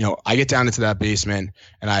just, I get down into that basement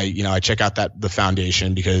and I check out the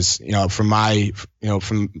foundation because, from my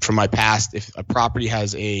past, if a property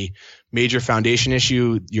has a major foundation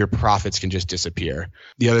issue, your profits can just disappear.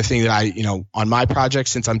 The other thing that on my project,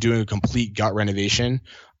 since I'm doing a complete gut renovation,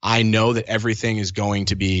 I know that everything is going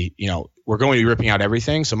to be, we're going to be ripping out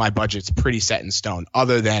everything. So my budget's pretty set in stone,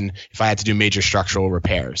 other than if I had to do major structural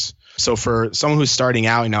repairs. So for someone who's starting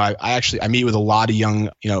out, I meet with a lot of young,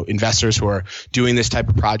 investors who are doing this type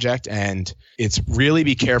of project, and it's really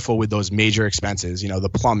be careful with those major expenses, the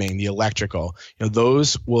plumbing, the electrical,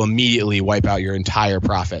 those will immediately wipe out your entire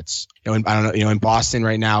profits. In Boston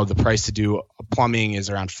right now, the price to do plumbing is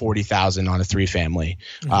around $40,000 on a 3-family.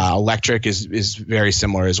 Mm-hmm. Electric is very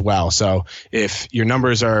similar as well. So if your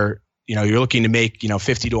numbers are, you're looking to make,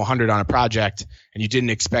 50 to 100 on a project and you didn't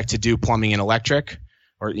expect to do plumbing and electric,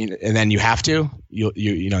 and then you have to,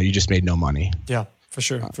 you just made no money. Yeah, for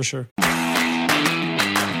sure.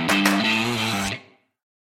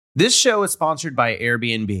 This show is sponsored by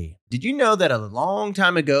Airbnb. Did you know that a long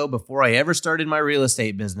time ago, before I ever started my real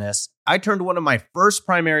estate business, I turned one of my first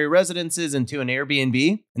primary residences into an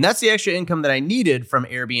Airbnb? And that's the extra income that I needed from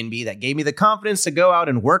Airbnb that gave me the confidence to go out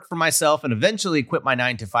and work for myself and eventually quit my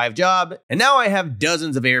 9-to-5 job. And now I have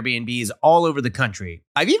dozens of Airbnbs all over the country.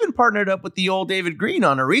 I've even partnered up with the old David Green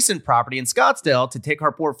on a recent property in Scottsdale to take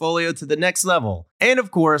our portfolio to the next level. And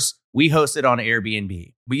of course, we host it on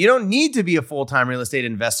Airbnb. But you don't need to be a full-time real estate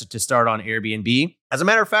investor to start on Airbnb. As a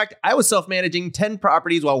matter of fact, I was self-managing 10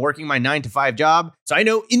 properties while working my 9-to-5 job, so I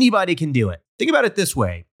know anybody can do it. Think about it this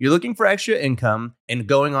way. You're looking for extra income and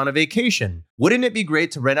going on a vacation. Wouldn't it be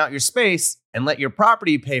great to rent out your space and let your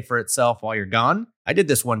property pay for itself while you're gone? I did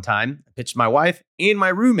this one time. I pitched my wife and my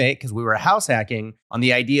roommate, because we were house hacking, on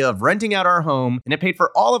the idea of renting out our home, and it paid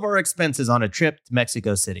for all of our expenses on a trip to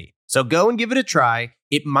Mexico City. So go and give it a try.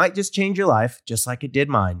 It might just change your life, just like it did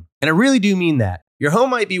mine. And I really do mean that. Your home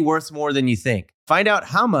might be worth more than you think. Find out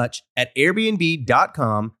how much at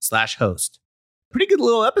airbnb.com/host. Pretty good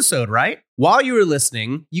little episode, right? While you were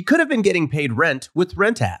listening, you could have been getting paid rent with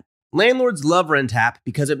RentApp. Landlords love RentApp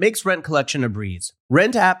because it makes rent collection a breeze.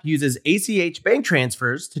 RentApp uses ACH bank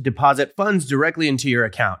transfers to deposit funds directly into your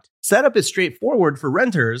account. Setup is straightforward for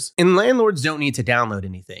renters, and landlords don't need to download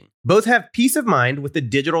anything. Both have peace of mind with the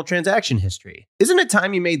digital transaction history. Isn't it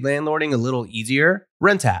time you made landlording a little easier?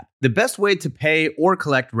 RentApp, the best way to pay or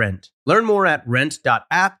collect rent. Learn more at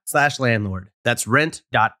rent.app/landlord. That's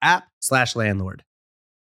rent.app/landlord.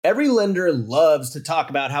 Every lender loves to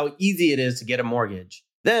talk about how easy it is to get a mortgage.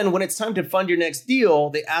 Then, when it's time to fund your next deal,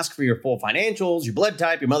 they ask for your full financials, your blood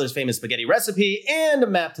type, your mother's famous spaghetti recipe, and a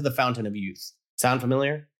map to the Fountain of Youth. Sound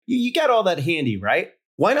familiar? You got all that handy, right?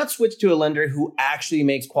 Why not switch to a lender who actually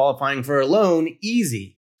makes qualifying for a loan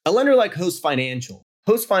easy? A lender like Host Financial.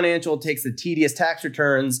 Host Financial takes the tedious tax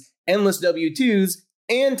returns, endless W-2s,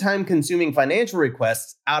 and time-consuming financial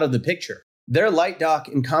requests out of the picture. Their light doc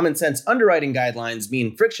and common sense underwriting guidelines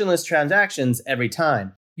mean frictionless transactions every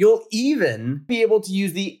time. You'll even be able to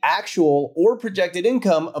use the actual or projected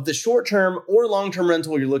income of the short-term or long-term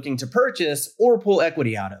rental you're looking to purchase or pull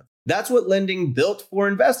equity out of. That's what lending built for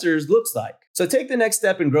investors looks like. So take the next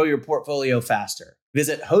step and grow your portfolio faster.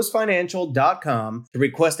 Visit hostfinancial.com to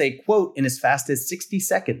request a quote in as fast as 60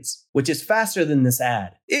 seconds, which is faster than this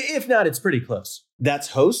ad. If not, it's pretty close.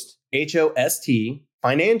 That's host, H-O-S-T,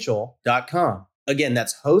 financial.com. Again,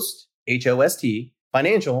 that's host, H-O-S-T,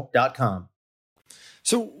 financial.com.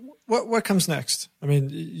 So what comes next? I mean,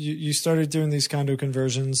 you started doing these condo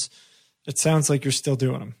conversions. It sounds like you're still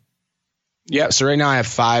doing them. Yeah. So right now I have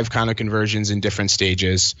 5 condo conversions in different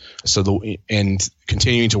stages. And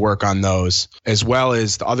continuing to work on those, as well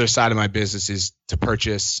as the other side of my business is to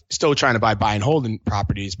purchase, still trying to buy and hold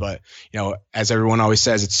properties. But, as everyone always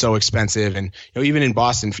says, it's so expensive. And, even in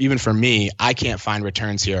Boston, even for me, I can't find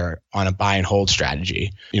returns here on a buy and hold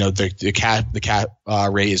strategy. The cap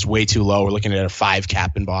rate is way too low. We're looking at a 5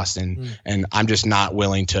 cap in Boston, and I'm just not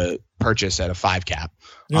willing to purchase at a 5 cap.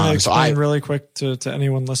 You want to explain really quick to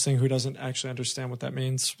anyone listening who doesn't actually understand what that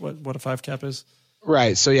means, what a 5 cap is?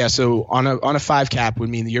 Right. So yeah. So on a 5 cap would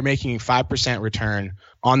mean that you're making 5% return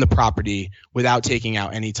on the property without taking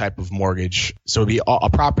out any type of mortgage. So it'd be a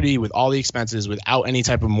property with all the expenses without any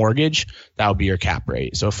type of mortgage. That would be your cap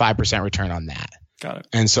rate. So 5% return on that. Got it.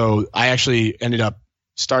 And so I actually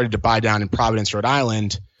started to buy down in Providence, Rhode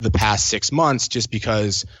Island the past 6 months just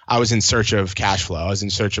because I was in search of cash flow. I was in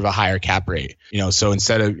search of a higher cap rate. So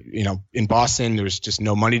instead of, in Boston, there was just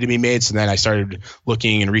no money to be made. So then I started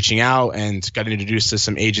looking and reaching out and got introduced to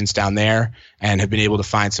some agents down there and have been able to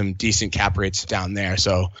find some decent cap rates down there.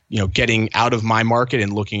 So, getting out of my market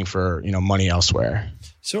and looking for, money elsewhere.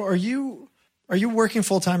 So are you working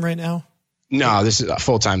full time right now? No, this is a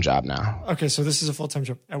full-time job now. Okay. So this is a full-time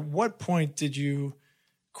job. At what point did you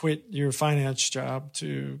quit your finance job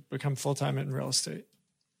to become full-time in real estate?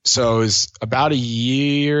 So it was about a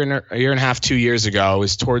year and a half, 2 years ago. It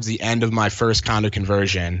was towards the end of my first condo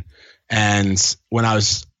conversion. And when I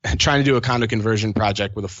was trying to do a condo conversion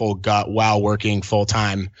project with a full gut while working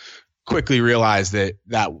full-time, quickly realized that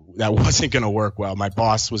wasn't going to work well. My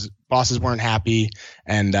bosses weren't happy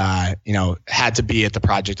and, had to be at the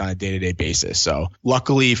project on a day-to-day basis. So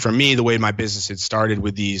luckily for me, the way my business had started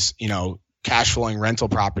with these, cash flowing rental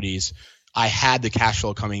properties, I had the cash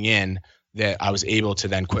flow coming in that I was able to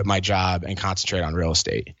then quit my job and concentrate on real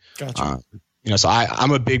estate. Gotcha. So I'm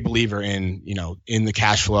a big believer in the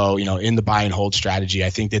cash flow, in the buy and hold strategy. I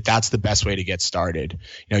think that that's the best way to get started.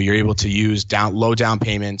 You're able to use low down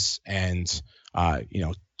payments and,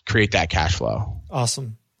 create that cash flow.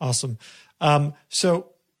 Awesome. So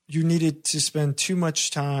you needed to spend too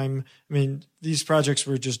much time. I mean, these projects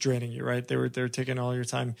were just draining you, right? They were taking all your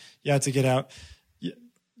time. You had to get out.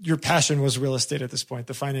 Your passion was real estate at this point.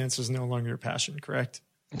 The finance was no longer your passion, correct?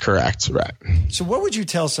 Correct. Right. So what would you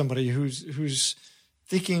tell somebody who's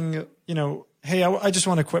thinking, hey, I just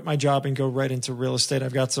want to quit my job and go right into real estate.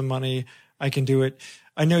 I've got some money. I can do it.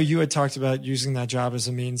 I know you had talked about using that job as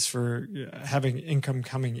a means for having income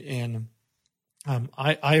coming in.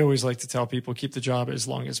 I always like to tell people keep the job as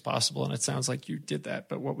long as possible. And it sounds like you did that,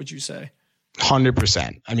 but what would you say?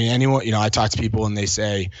 100%. I mean, anyone, I talk to people and they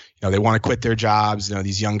say, they want to quit their jobs.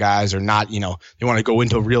 These young guys are not, they want to go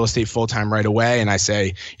into real estate full time right away. And I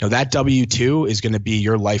say, that W-2 is going to be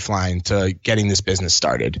your lifeline to getting this business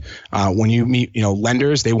started. When you meet,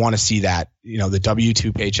 lenders, they want to see that, the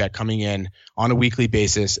W-2 paycheck coming in on a weekly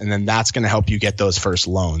basis. And then that's going to help you get those first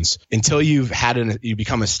loans. Until you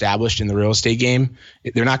become established in the real estate game,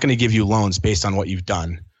 they're not going to give you loans based on what you've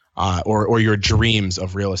done. Or your dreams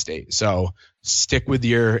of real estate. So stick with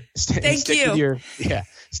your day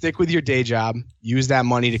job, use that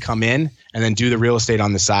money to come in and then do the real estate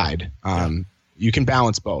on the side. You can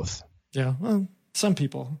balance both. Yeah. Well, some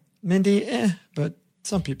people, Mindy, but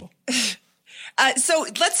some people. So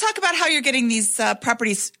let's talk about how you're getting these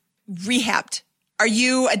properties rehabbed. Are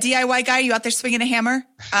you a DIY guy? Are you out there swinging a hammer?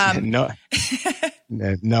 No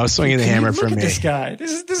swinging the hammer for me. Look at this guy.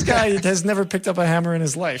 This guy has never picked up a hammer in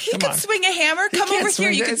his life. He can swing a hammer. Come over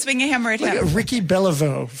here. You can swing a hammer at him. Ricky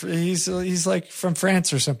Bellevaux. He's like from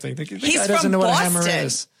France or something. The guy doesn't know what a hammer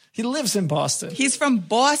is. He lives in Boston. He's from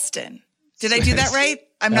Boston. Did I do that right?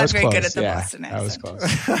 I'm That not was very close. good at the Yeah, Boston that was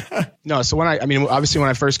accent. close. No, so obviously when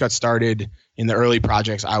I first got started in the early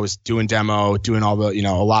projects, I was doing demo, doing all the,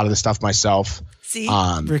 a lot of the stuff myself. See?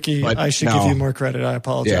 Ricky, but I should give you more credit. I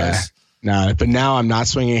apologize. Yeah. No, but now I'm not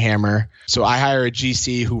swinging a hammer. So I hire a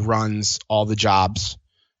GC who runs all the jobs,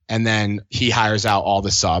 and then he hires out all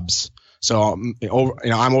the subs. So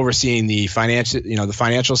I'm overseeing the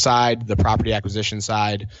financial side, the property acquisition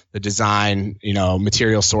side, the design,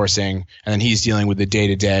 material sourcing, and then he's dealing with the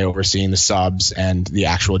day-to-day, overseeing the subs and the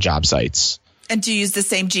actual job sites. And do you use the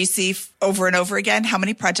same GC over and over again? How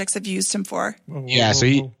many projects have you used him for?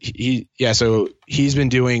 So he's been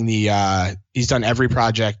doing he's done every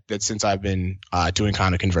project that since I've been doing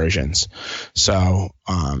condo conversions. So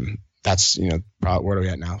that's probably, where are we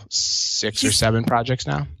at now? 6 or 7 projects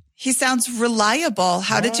now. He sounds reliable.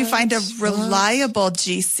 How did you find a reliable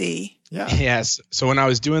GC? Yeah. Yes. So when I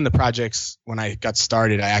was doing the projects, when I got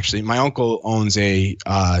started, my uncle owns a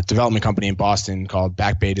development company in Boston called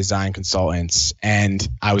Back Bay Design Consultants. And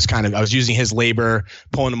I was using his labor,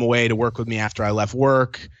 pulling him away to work with me after I left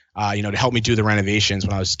work, to help me do the renovations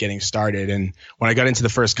when I was getting started. And when I got into the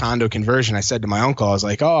first condo conversion, I said to my uncle, I was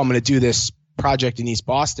like, I'm going to do this project in East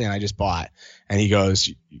Boston I just bought. And he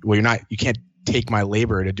goes, well, you can't take my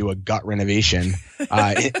labor to do a gut renovation.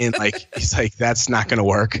 He's like, that's not going to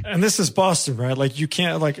work. And this is Boston, right? Like you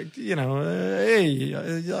can't hey,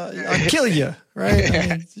 I'll kill you, right? I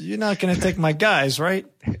mean, you're not going to take my guys, right?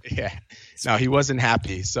 Yeah. No, he wasn't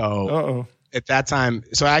happy. So at that time,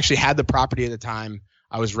 so I actually had the property at the time.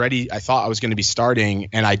 I was ready. I thought I was going to be starting,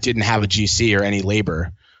 and I didn't have a GC or any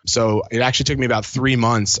labor. So it actually took me about 3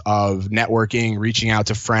 months of networking, reaching out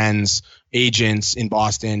to friends, agents in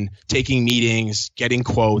Boston, taking meetings, getting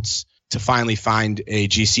quotes to finally find a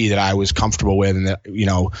GC that I was comfortable with and that,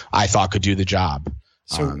 I thought could do the job.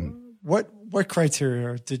 So what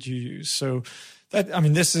criteria did you use? So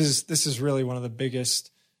this is really one of the biggest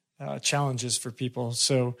challenges for people.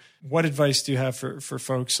 So what advice do you have for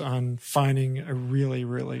folks on finding a really,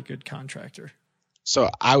 really good contractor? So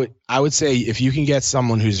I would say if you can get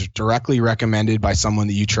someone who's directly recommended by someone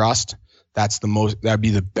that you trust, that'd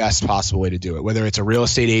be the best possible way to do it. Whether it's a real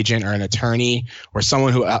estate agent or an attorney or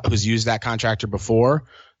someone who's used that contractor before,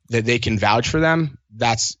 that they can vouch for them,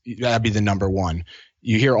 that'd be the number one.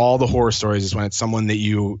 You hear all the horror stories is when it's someone that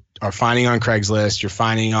you are finding on Craigslist, you're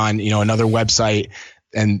finding on, another website,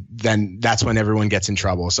 and then that's when everyone gets in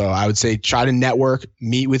trouble. So I would say try to network,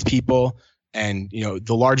 meet with people. And,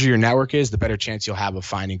 the larger your network is, the better chance you'll have of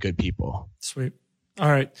finding good people. Sweet. All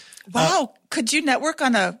right. Wow. Could you network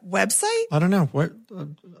on a website? I don't know. What?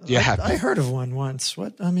 Yeah. I heard of one once.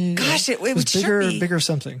 What? I mean, gosh, it was bigger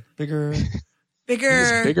something. Bigger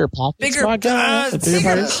pockets. Bigger pockets.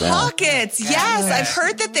 Yes. I've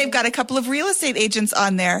heard that they've got a couple of real estate agents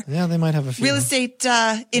on there. Yeah, they might have a few. Real estate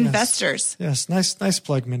investors. Yes. Nice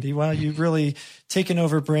plug, Mindy. Wow, you've really taken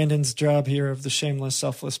over Brandon's job here of the shameless,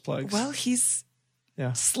 selfless plugs. Well, he's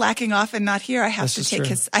slacking off and not here. I have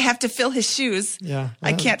to fill his shoes. Yeah.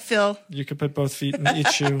 I can't fill. You could put both feet in each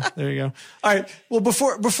shoe. There you go. All right. Well,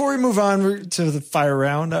 before we move on to the fire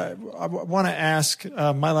round, I want to ask,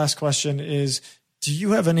 my last question is, do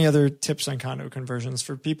you have any other tips on condo conversions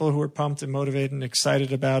for people who are pumped and motivated and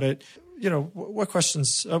excited about it? What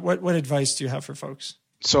questions, what advice do you have for folks?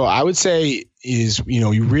 So I would say is,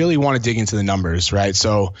 you really want to dig into the numbers, right?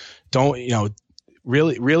 So don't,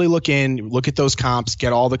 really look at those comps,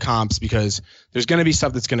 get all the comps, because there's going to be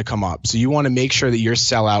stuff that's going to come up. So you want to make sure that your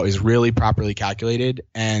sellout is really properly calculated.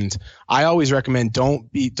 And I always recommend don't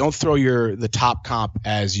throw the top comp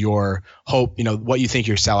as your hope, what you think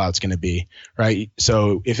your sellout's going to be, right?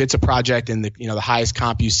 So if it's a project and the highest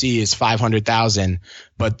comp you see is 500,000,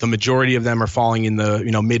 but the majority of them are falling in the,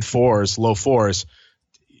 mid 4s, low 4s,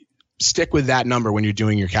 stick with that number when you're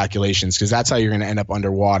doing your calculations, because that's how you're going to end up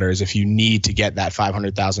underwater, is if you need to get that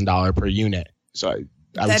 $500,000 per unit. So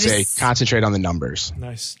I would say concentrate on the numbers.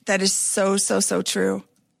 Nice. That is so true.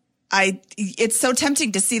 It's so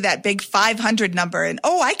tempting to see that big 500 number and,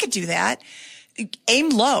 I could do that. Aim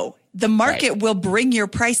low. The market will bring your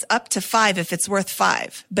price up to 5 if it's worth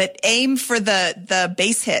 5, but aim for the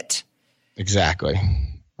base hit. Exactly.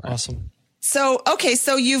 Awesome. So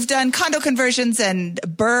you've done condo conversions and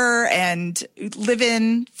BRRRR and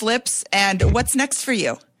live-in flips, and what's next for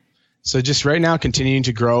you? So just right now, continuing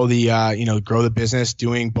to grow the business,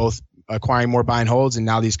 doing both acquiring more buy and holds and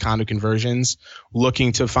now these condo conversions,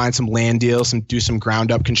 looking to find some land deals and do some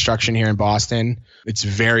ground up construction here in Boston. It's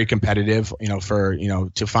very competitive,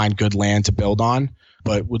 to find good land to build on,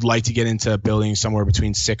 but would like to get into building somewhere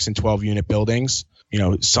between 6 and 12 unit buildings,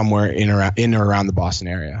 somewhere in or around the Boston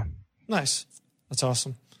area. Nice. That's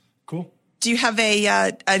awesome. Cool. Do you have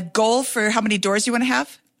a goal for how many doors you want to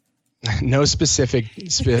have? No specific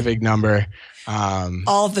number.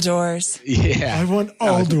 All the doors. Yeah. I want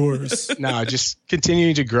all doors. No, just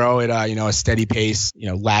continuing to grow at a steady pace.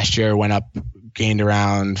 Last year gained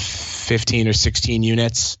around 15 or 16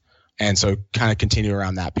 units. And so kind of continue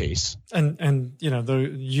around that pace. And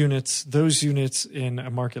those units in a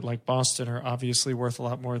market like Boston are obviously worth a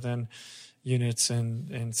lot more than units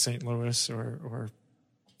in St. Louis or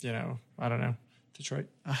I don't know, Detroit.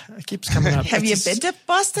 It keeps coming up. Have you been to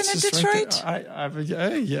Boston and Detroit?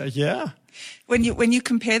 Yeah. When you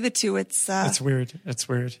compare the two, it's weird. It's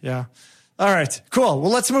weird. Yeah. All right. Cool. Well,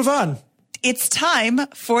 let's move on. It's time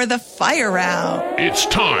for the fire round. It's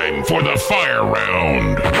time for the fire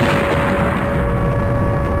round.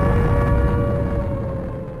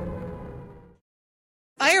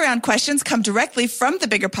 Fire round questions come directly from the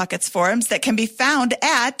BiggerPockets forums that can be found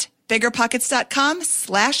at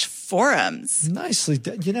biggerpockets.com/forums. Nicely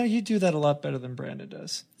done. You do that a lot better than Brandon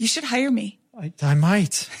does. You should hire me. I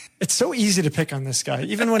might. It's so easy to pick on this guy.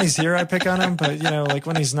 Even when he's here, I pick on him. But, like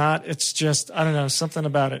when he's not, it's just, I don't know, something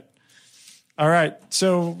about it. All right.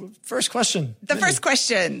 So first question. First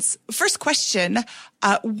question.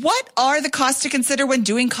 What are the costs to consider when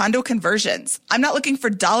doing condo conversions? I'm not looking for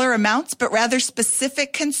dollar amounts, but rather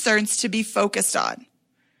specific concerns to be focused on.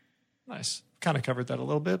 Nice. Kind of covered that a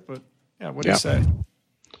little bit, but yeah, what do you say?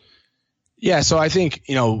 Yeah. So I think,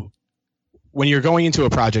 when you're going into a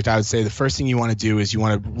project, I would say the first thing you want to do is you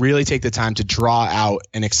want to really take the time to draw out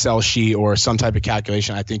an Excel sheet or some type of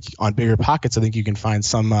calculation. I think on BiggerPockets, I think you can find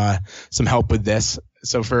some help with this.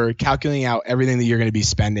 So for calculating out everything that you're going to be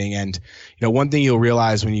spending, and one thing you'll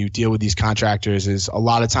realize when you deal with these contractors is a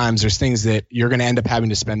lot of times there's things that you're going to end up having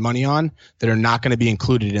to spend money on that are not going to be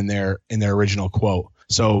included in their original quote.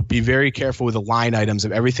 So be very careful with the line items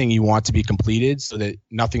of everything you want to be completed so that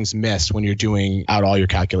nothing's missed when you're doing out all your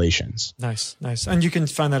calculations. Nice. And you can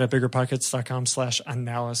find that at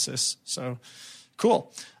biggerpockets.com/analysis. So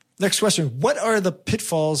cool. Next question. What are the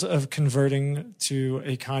pitfalls of converting to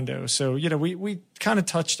a condo? So, we kind of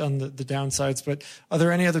touched on the downsides, but are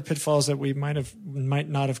there any other pitfalls that we might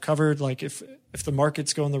not have covered? Like if the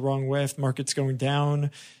market's going the wrong way, if the market's going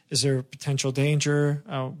down, is there potential danger?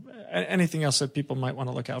 Anything else that people might want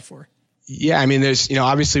to look out for? Yeah. I mean, there's,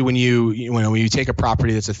 obviously when you take a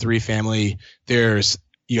property that's a 3-family,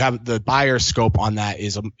 you have the buyer scope on that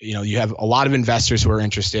is, you have a lot of investors who are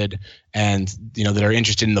interested and, that are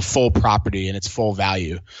interested in the full property and its full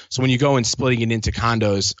value. So when you go and splitting it into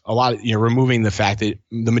condos, removing the fact that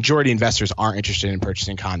the majority of investors aren't interested in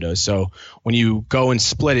purchasing condos. So when you go and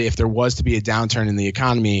split it, if there was to be a downturn in the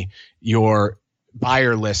economy, your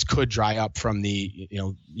buyer list could dry up from the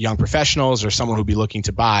young professionals or someone who'd be looking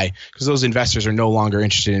to buy, because those investors are no longer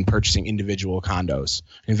interested in purchasing individual condos.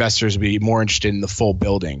 Investors would be more interested in the full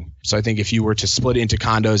building. So I think if you were to split into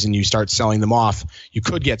condos and you start selling them off, you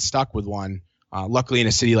could get stuck with one. Luckily in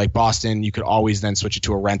a city like Boston, you could always then switch it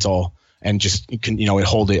to a rental and just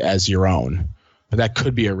hold it as your own. But that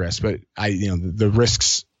could be a risk. But the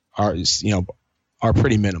risks are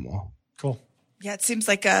pretty minimal. Cool. Yeah, it seems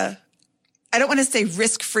like I don't want to say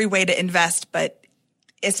risk-free way to invest, but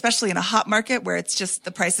especially in a hot market where it's just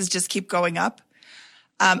the prices just keep going up.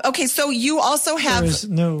 Okay, so you also have... There is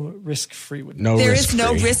no risk-free way. There is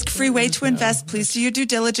no risk-free way to invest. Please do your due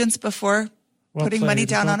diligence before putting money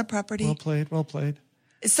down on a property. Well played.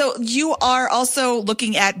 So you are also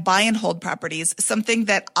looking at buy and hold properties. Something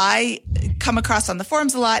that I come across on the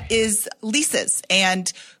forums a lot is leases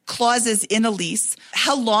and clauses in a lease.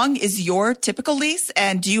 How long is your typical lease?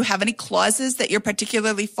 And do you have any clauses that you're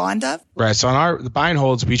particularly fond of? Right. So on the buy and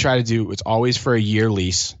holds, we try to do, it's always for a year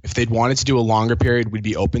lease. If they'd wanted to do a longer period, we'd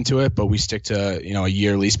be open to it, but we stick to, a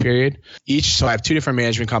year lease period. So I have 2 different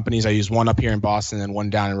management companies. I use one up here in Boston and one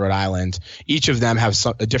down in Rhode Island. Each of them have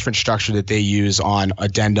a different structure that they use on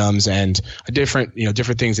addendums and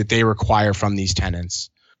different things that they require from these tenants.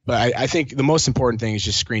 But I think the most important thing is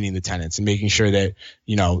just screening the tenants and making sure that,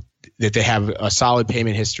 that they have a solid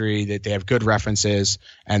payment history, that they have good references,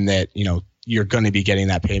 and that, you're going to be getting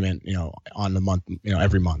that payment, on the month,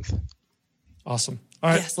 every month. Awesome. All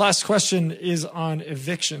right. Yes. Last question is on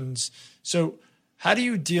evictions. So how do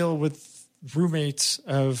you deal with roommates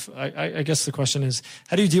I guess the question is,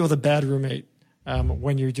 how do you deal with a bad roommate?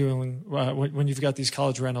 When you're doing, when you've got these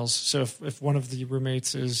college rentals? So if one of the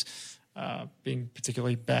roommates is being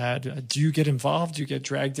particularly bad, do you get involved? Do you get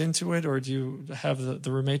dragged into it, or do you have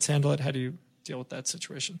the roommates handle it? How do you deal with that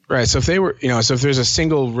situation? Right. So if they were, so if there's a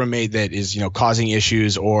single roommate that is, causing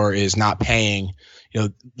issues or is not paying,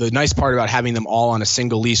 the nice part about having them all on a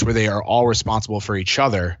single lease where they are all responsible for each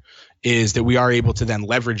other is that we are able to then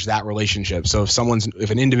leverage that relationship. So if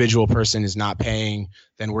an individual person is not paying,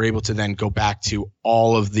 then we're able to then go back to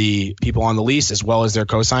all of the people on the lease as well as their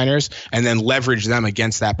co-signers and then leverage them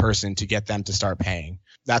against that person to get them to start paying.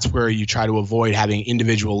 That's where you try to avoid having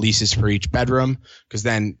individual leases for each bedroom, because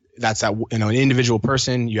then that's an individual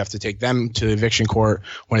person, you have to take them to eviction court.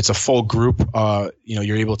 When it's a full group,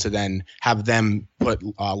 you're able to then have them put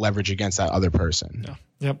leverage against that other person. Yeah.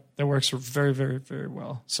 Yep. That works very, very, very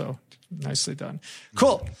well. So nicely done.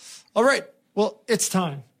 Cool. All right. Well, it's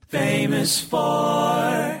time. The famous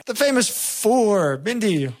four.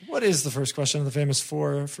 Mindy, what is the first question of the famous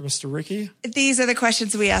four for Mr. Ricky? These are the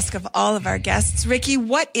questions we ask of all of our guests. Ricky,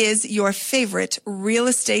 what is your favorite real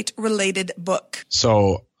estate related book?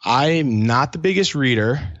 So I'm not the biggest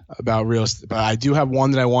reader about real estate, but I do have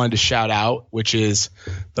one that I wanted to shout out, which is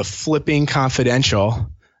The Flipping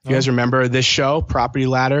Confidential. You guys remember this show, Property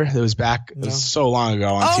Ladder? It was back it was so long ago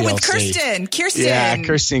on TLC. With Kirsten. Yeah,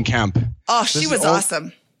 Kirsten Kemp. Oh, she was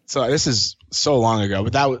awesome. So this is so long ago,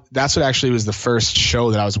 but that's what actually was the first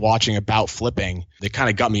show that I was watching about flipping. That kind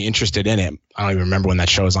of got me interested in it. I don't even remember when that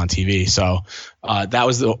show was on TV. So that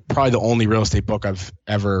was probably the only real estate book I've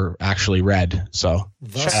ever actually read. So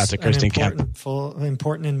shout out to Kirsten Kemp.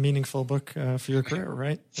 Important and meaningful book for your career,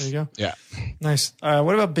 right? There you go. Yeah. Nice.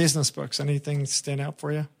 What about business books? Anything stand out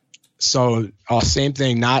for you? So same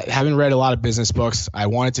thing, haven't read a lot of business books. I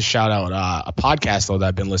wanted to shout out a podcast though that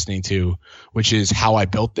I've been listening to, which is How I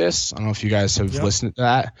Built This. I don't know if you guys have listened to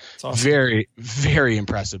that. It's awesome. Very, very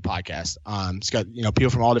impressive podcast. It's got, people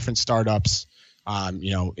from all different startups,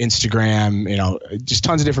 Instagram, just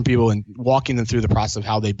tons of different people and walking them through the process of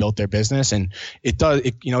how they built their business. And it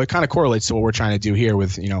kind of correlates to what we're trying to do here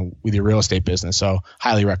with your real estate business. So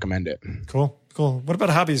highly recommend it. Cool. What about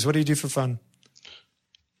hobbies? What do you do for fun?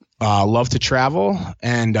 Love to travel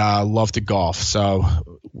and love to golf. So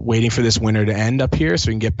waiting for this winter to end up here so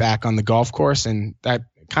we can get back on the golf course, and that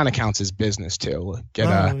kind of counts as business too. Get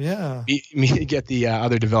the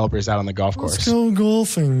other developers out on the golf course. Let's go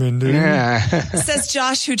golfing, Mindy. Yeah. Says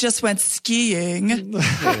Josh, who just went skiing.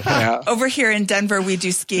 Over here in Denver, we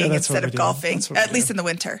do skiing instead of golfing, at least in the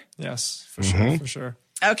winter. Yes, for sure.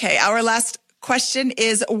 Okay, our last question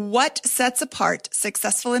is, what sets apart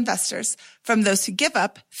successful investors from those who give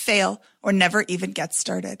up, fail, or never even get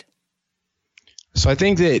started? So I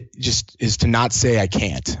think that just is to not say I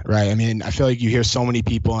can't, right? I mean, I feel like you hear so many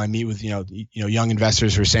people. I meet with young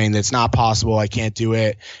investors who are saying that it's not possible, I can't do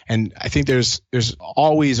it, and I think there's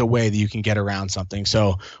always a way that you can get around something.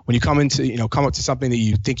 So when you come up to something that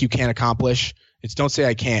you think you can't accomplish, it's don't say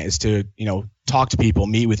I can't. It's to talk to people,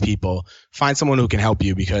 meet with people, find someone who can help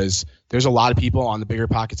you, because there's a lot of people on the Bigger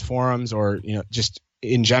Pockets forums or just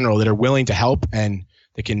in general that are willing to help and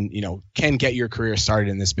that can get your career started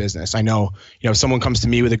in this business. I know, if someone comes to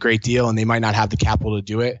me with a great deal and they might not have the capital to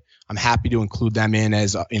do it, I'm happy to include them in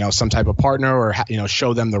as, some type of partner or,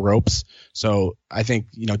 show them the ropes. So I think,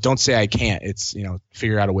 don't say I can't. It's,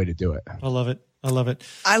 figure out a way to do it. I love it. I love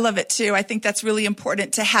it too. I think that's really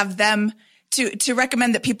important to have them to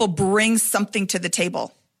recommend that people bring something to the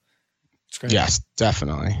table. That's great. Yes,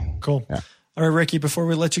 definitely. Cool. Yeah. All right, Ricky, before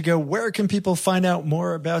we let you go, where can people find out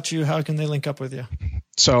more about you? How can they link up with you?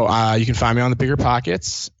 So you can find me on the Bigger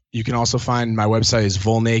Pockets. You can also find my website is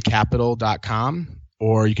volneycapital.com,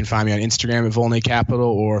 or you can find me on Instagram at Volney Capital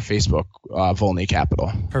or Facebook, Volney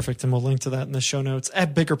Capital. Perfect. And we'll link to that in the show notes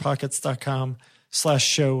at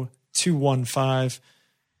biggerpockets.com/show215.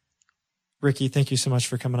 Ricky, thank you so much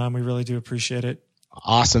for coming on. We really do appreciate it.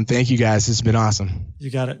 Awesome. Thank you, guys. This has been awesome. You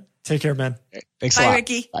got it. Take care, man. Thanks a lot. Bye,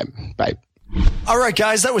 Ricky. Bye. All right,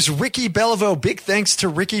 guys, that was Ricky Beliveau. Big thanks to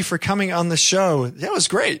Ricky for coming on the show. That was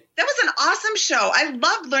great. That was an awesome show. I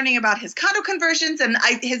loved learning about his condo conversions and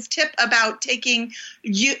his tip about taking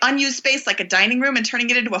unused space like a dining room and turning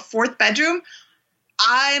it into a fourth bedroom.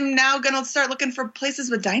 I'm now going to start looking for places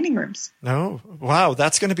with dining rooms. No. Wow,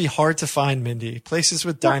 that's going to be hard to find, Mindy. Places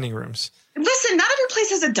with dining rooms. Listen, not every place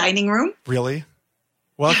has a dining room. Really?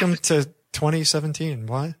 Welcome to 2017.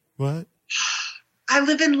 What? I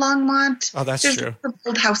live in Longmont. Oh, that's true.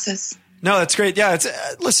 Old houses. No, that's great. Yeah, it's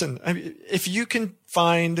listen. I mean, if you can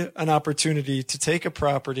find an opportunity to take a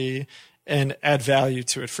property and add value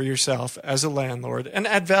to it for yourself as a landlord and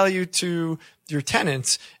add value to your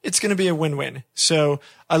tenants, it's going to be a win-win. So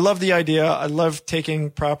I love the idea. I love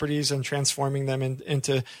taking properties and transforming them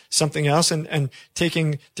into something else and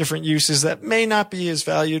taking different uses that may not be as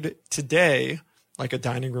valued today, like a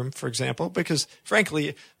dining room, for example, because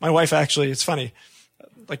frankly, my wife actually, it's funny.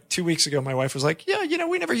 Like 2 weeks ago, my wife was like, yeah,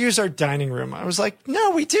 we never use our dining room. I was like,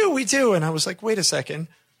 no, we do. And I was like, wait a second.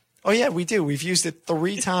 Oh, yeah, we do. We've used it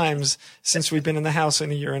 3 times since we've been in the house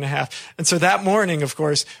in a year and a half. And so that morning, of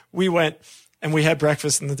course, we went and we had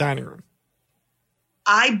breakfast in the dining room.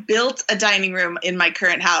 I built a dining room in my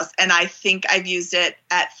current house, and I think I've used it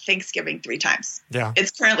at Thanksgiving 3 times. Yeah. It's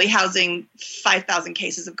currently housing 5,000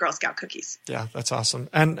 cases of Girl Scout cookies. Yeah, that's awesome.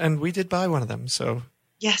 And we did buy one of them. So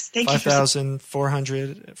yes, thank you.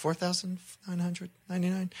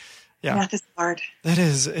 4,999. Yeah. Math is hard. It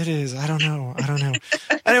is. I don't know.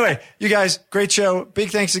 Anyway, you guys, great show. Big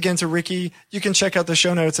thanks again to Ricky. You can check out the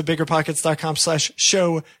show notes at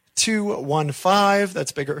biggerpockets.com/show 215.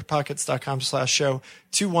 That's biggerpockets.com/show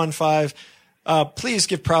 215. Please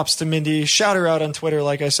give props to Mindy. Shout her out on Twitter,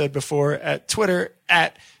 like I said before, at Twitter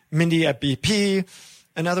at Mindy at BP.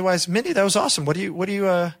 And otherwise, Mindy, that was awesome. What do you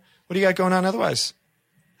got going on otherwise?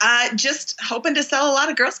 Just hoping to sell a lot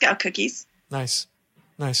of Girl Scout cookies. Nice.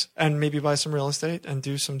 And maybe buy some real estate and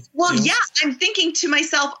do some deals. Yeah, I'm thinking to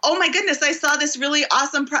myself, oh my goodness, I saw this really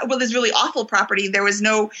awesome, this really awful property. There was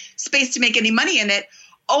no space to make any money in it.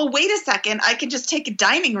 Oh, wait a second. I could just take a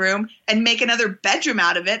dining room and make another bedroom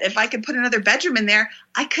out of it. If I could put another bedroom in there,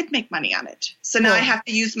 I could make money on it. So now I have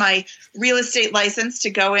to use my real estate license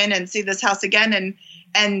to go in and see this house again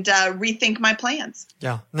and rethink my plans.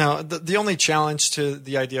 Yeah. Now, the only challenge to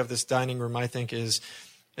the idea of this dining room, I think, is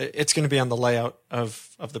it's going to be on the layout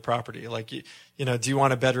of the property. Like, you know, do you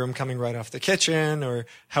want a bedroom coming right off the kitchen, or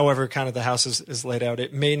however kind of the house is laid out?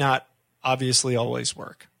 It may not obviously always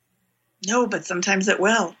work. No, but sometimes it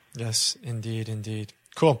will. Yes, indeed.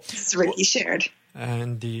 Cool. This is Ricky shared.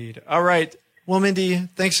 Indeed. All right. Well, Mindy,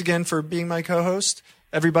 thanks again for being my co-host.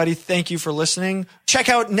 Everybody, thank you for listening. Check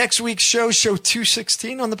out next week's show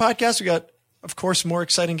 216 on the podcast. We got, of course, more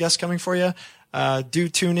exciting guests coming for you. Do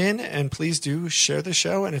tune in, and please do share the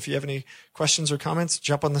show. And if you have any questions or comments,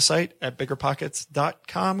 jump on the site at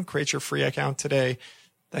biggerpockets.com. Create your free account today.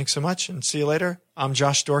 Thanks so much, and see you later. I'm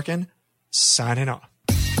Josh Dorkin, signing off.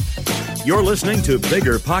 You're listening to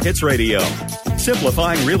Bigger Pockets Radio,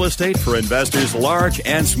 simplifying real estate for investors large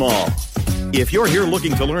and small. If you're here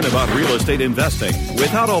looking to learn about real estate investing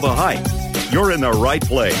without all the hype, you're in the right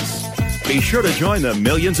place. Be sure to join the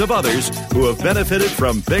millions of others who have benefited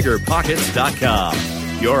from BiggerPockets.com,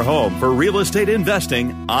 your home for real estate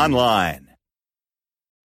investing online.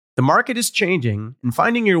 The market is changing, and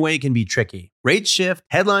finding your way can be tricky. Rates shift,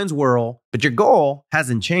 headlines whirl, but your goal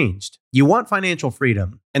hasn't changed. You want financial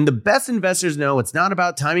freedom, and the best investors know it's not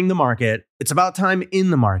about timing the market, it's about time in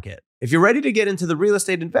the market. If you're ready to get into the real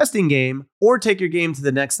estate investing game or take your game to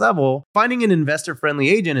the next level, finding an investor-friendly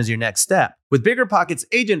agent is your next step. With BiggerPockets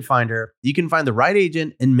Agent Finder, you can find the right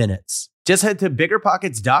agent in minutes. Just head to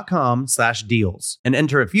biggerpockets.com/deals and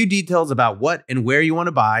enter a few details about what and where you want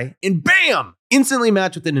to buy, and bam! Instantly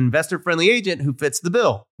match with an investor-friendly agent who fits the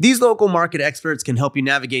bill. These local market experts can help you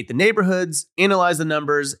navigate the neighborhoods, analyze the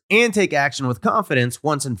numbers, and take action with confidence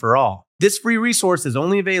once and for all. This free resource is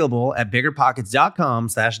only available at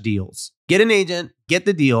biggerpockets.com/deals. Get an agent, get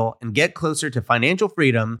the deal, and get closer to financial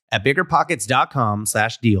freedom at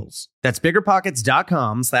biggerpockets.com/deals. That's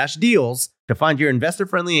biggerpockets.com/deals to find your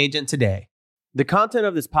investor-friendly agent today. The content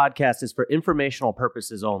of this podcast is for informational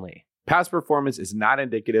purposes only. Past performance is not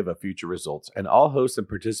indicative of future results, and all host and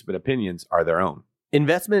participant opinions are their own.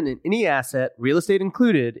 Investment in any asset, real estate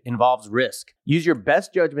included, involves risk. Use your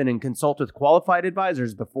best judgment and consult with qualified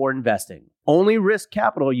advisors before investing. Only risk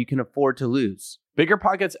capital you can afford to lose.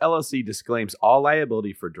 BiggerPockets LLC disclaims all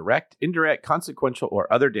liability for direct, indirect, consequential,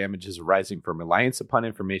 or other damages arising from reliance upon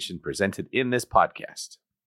information presented in this podcast.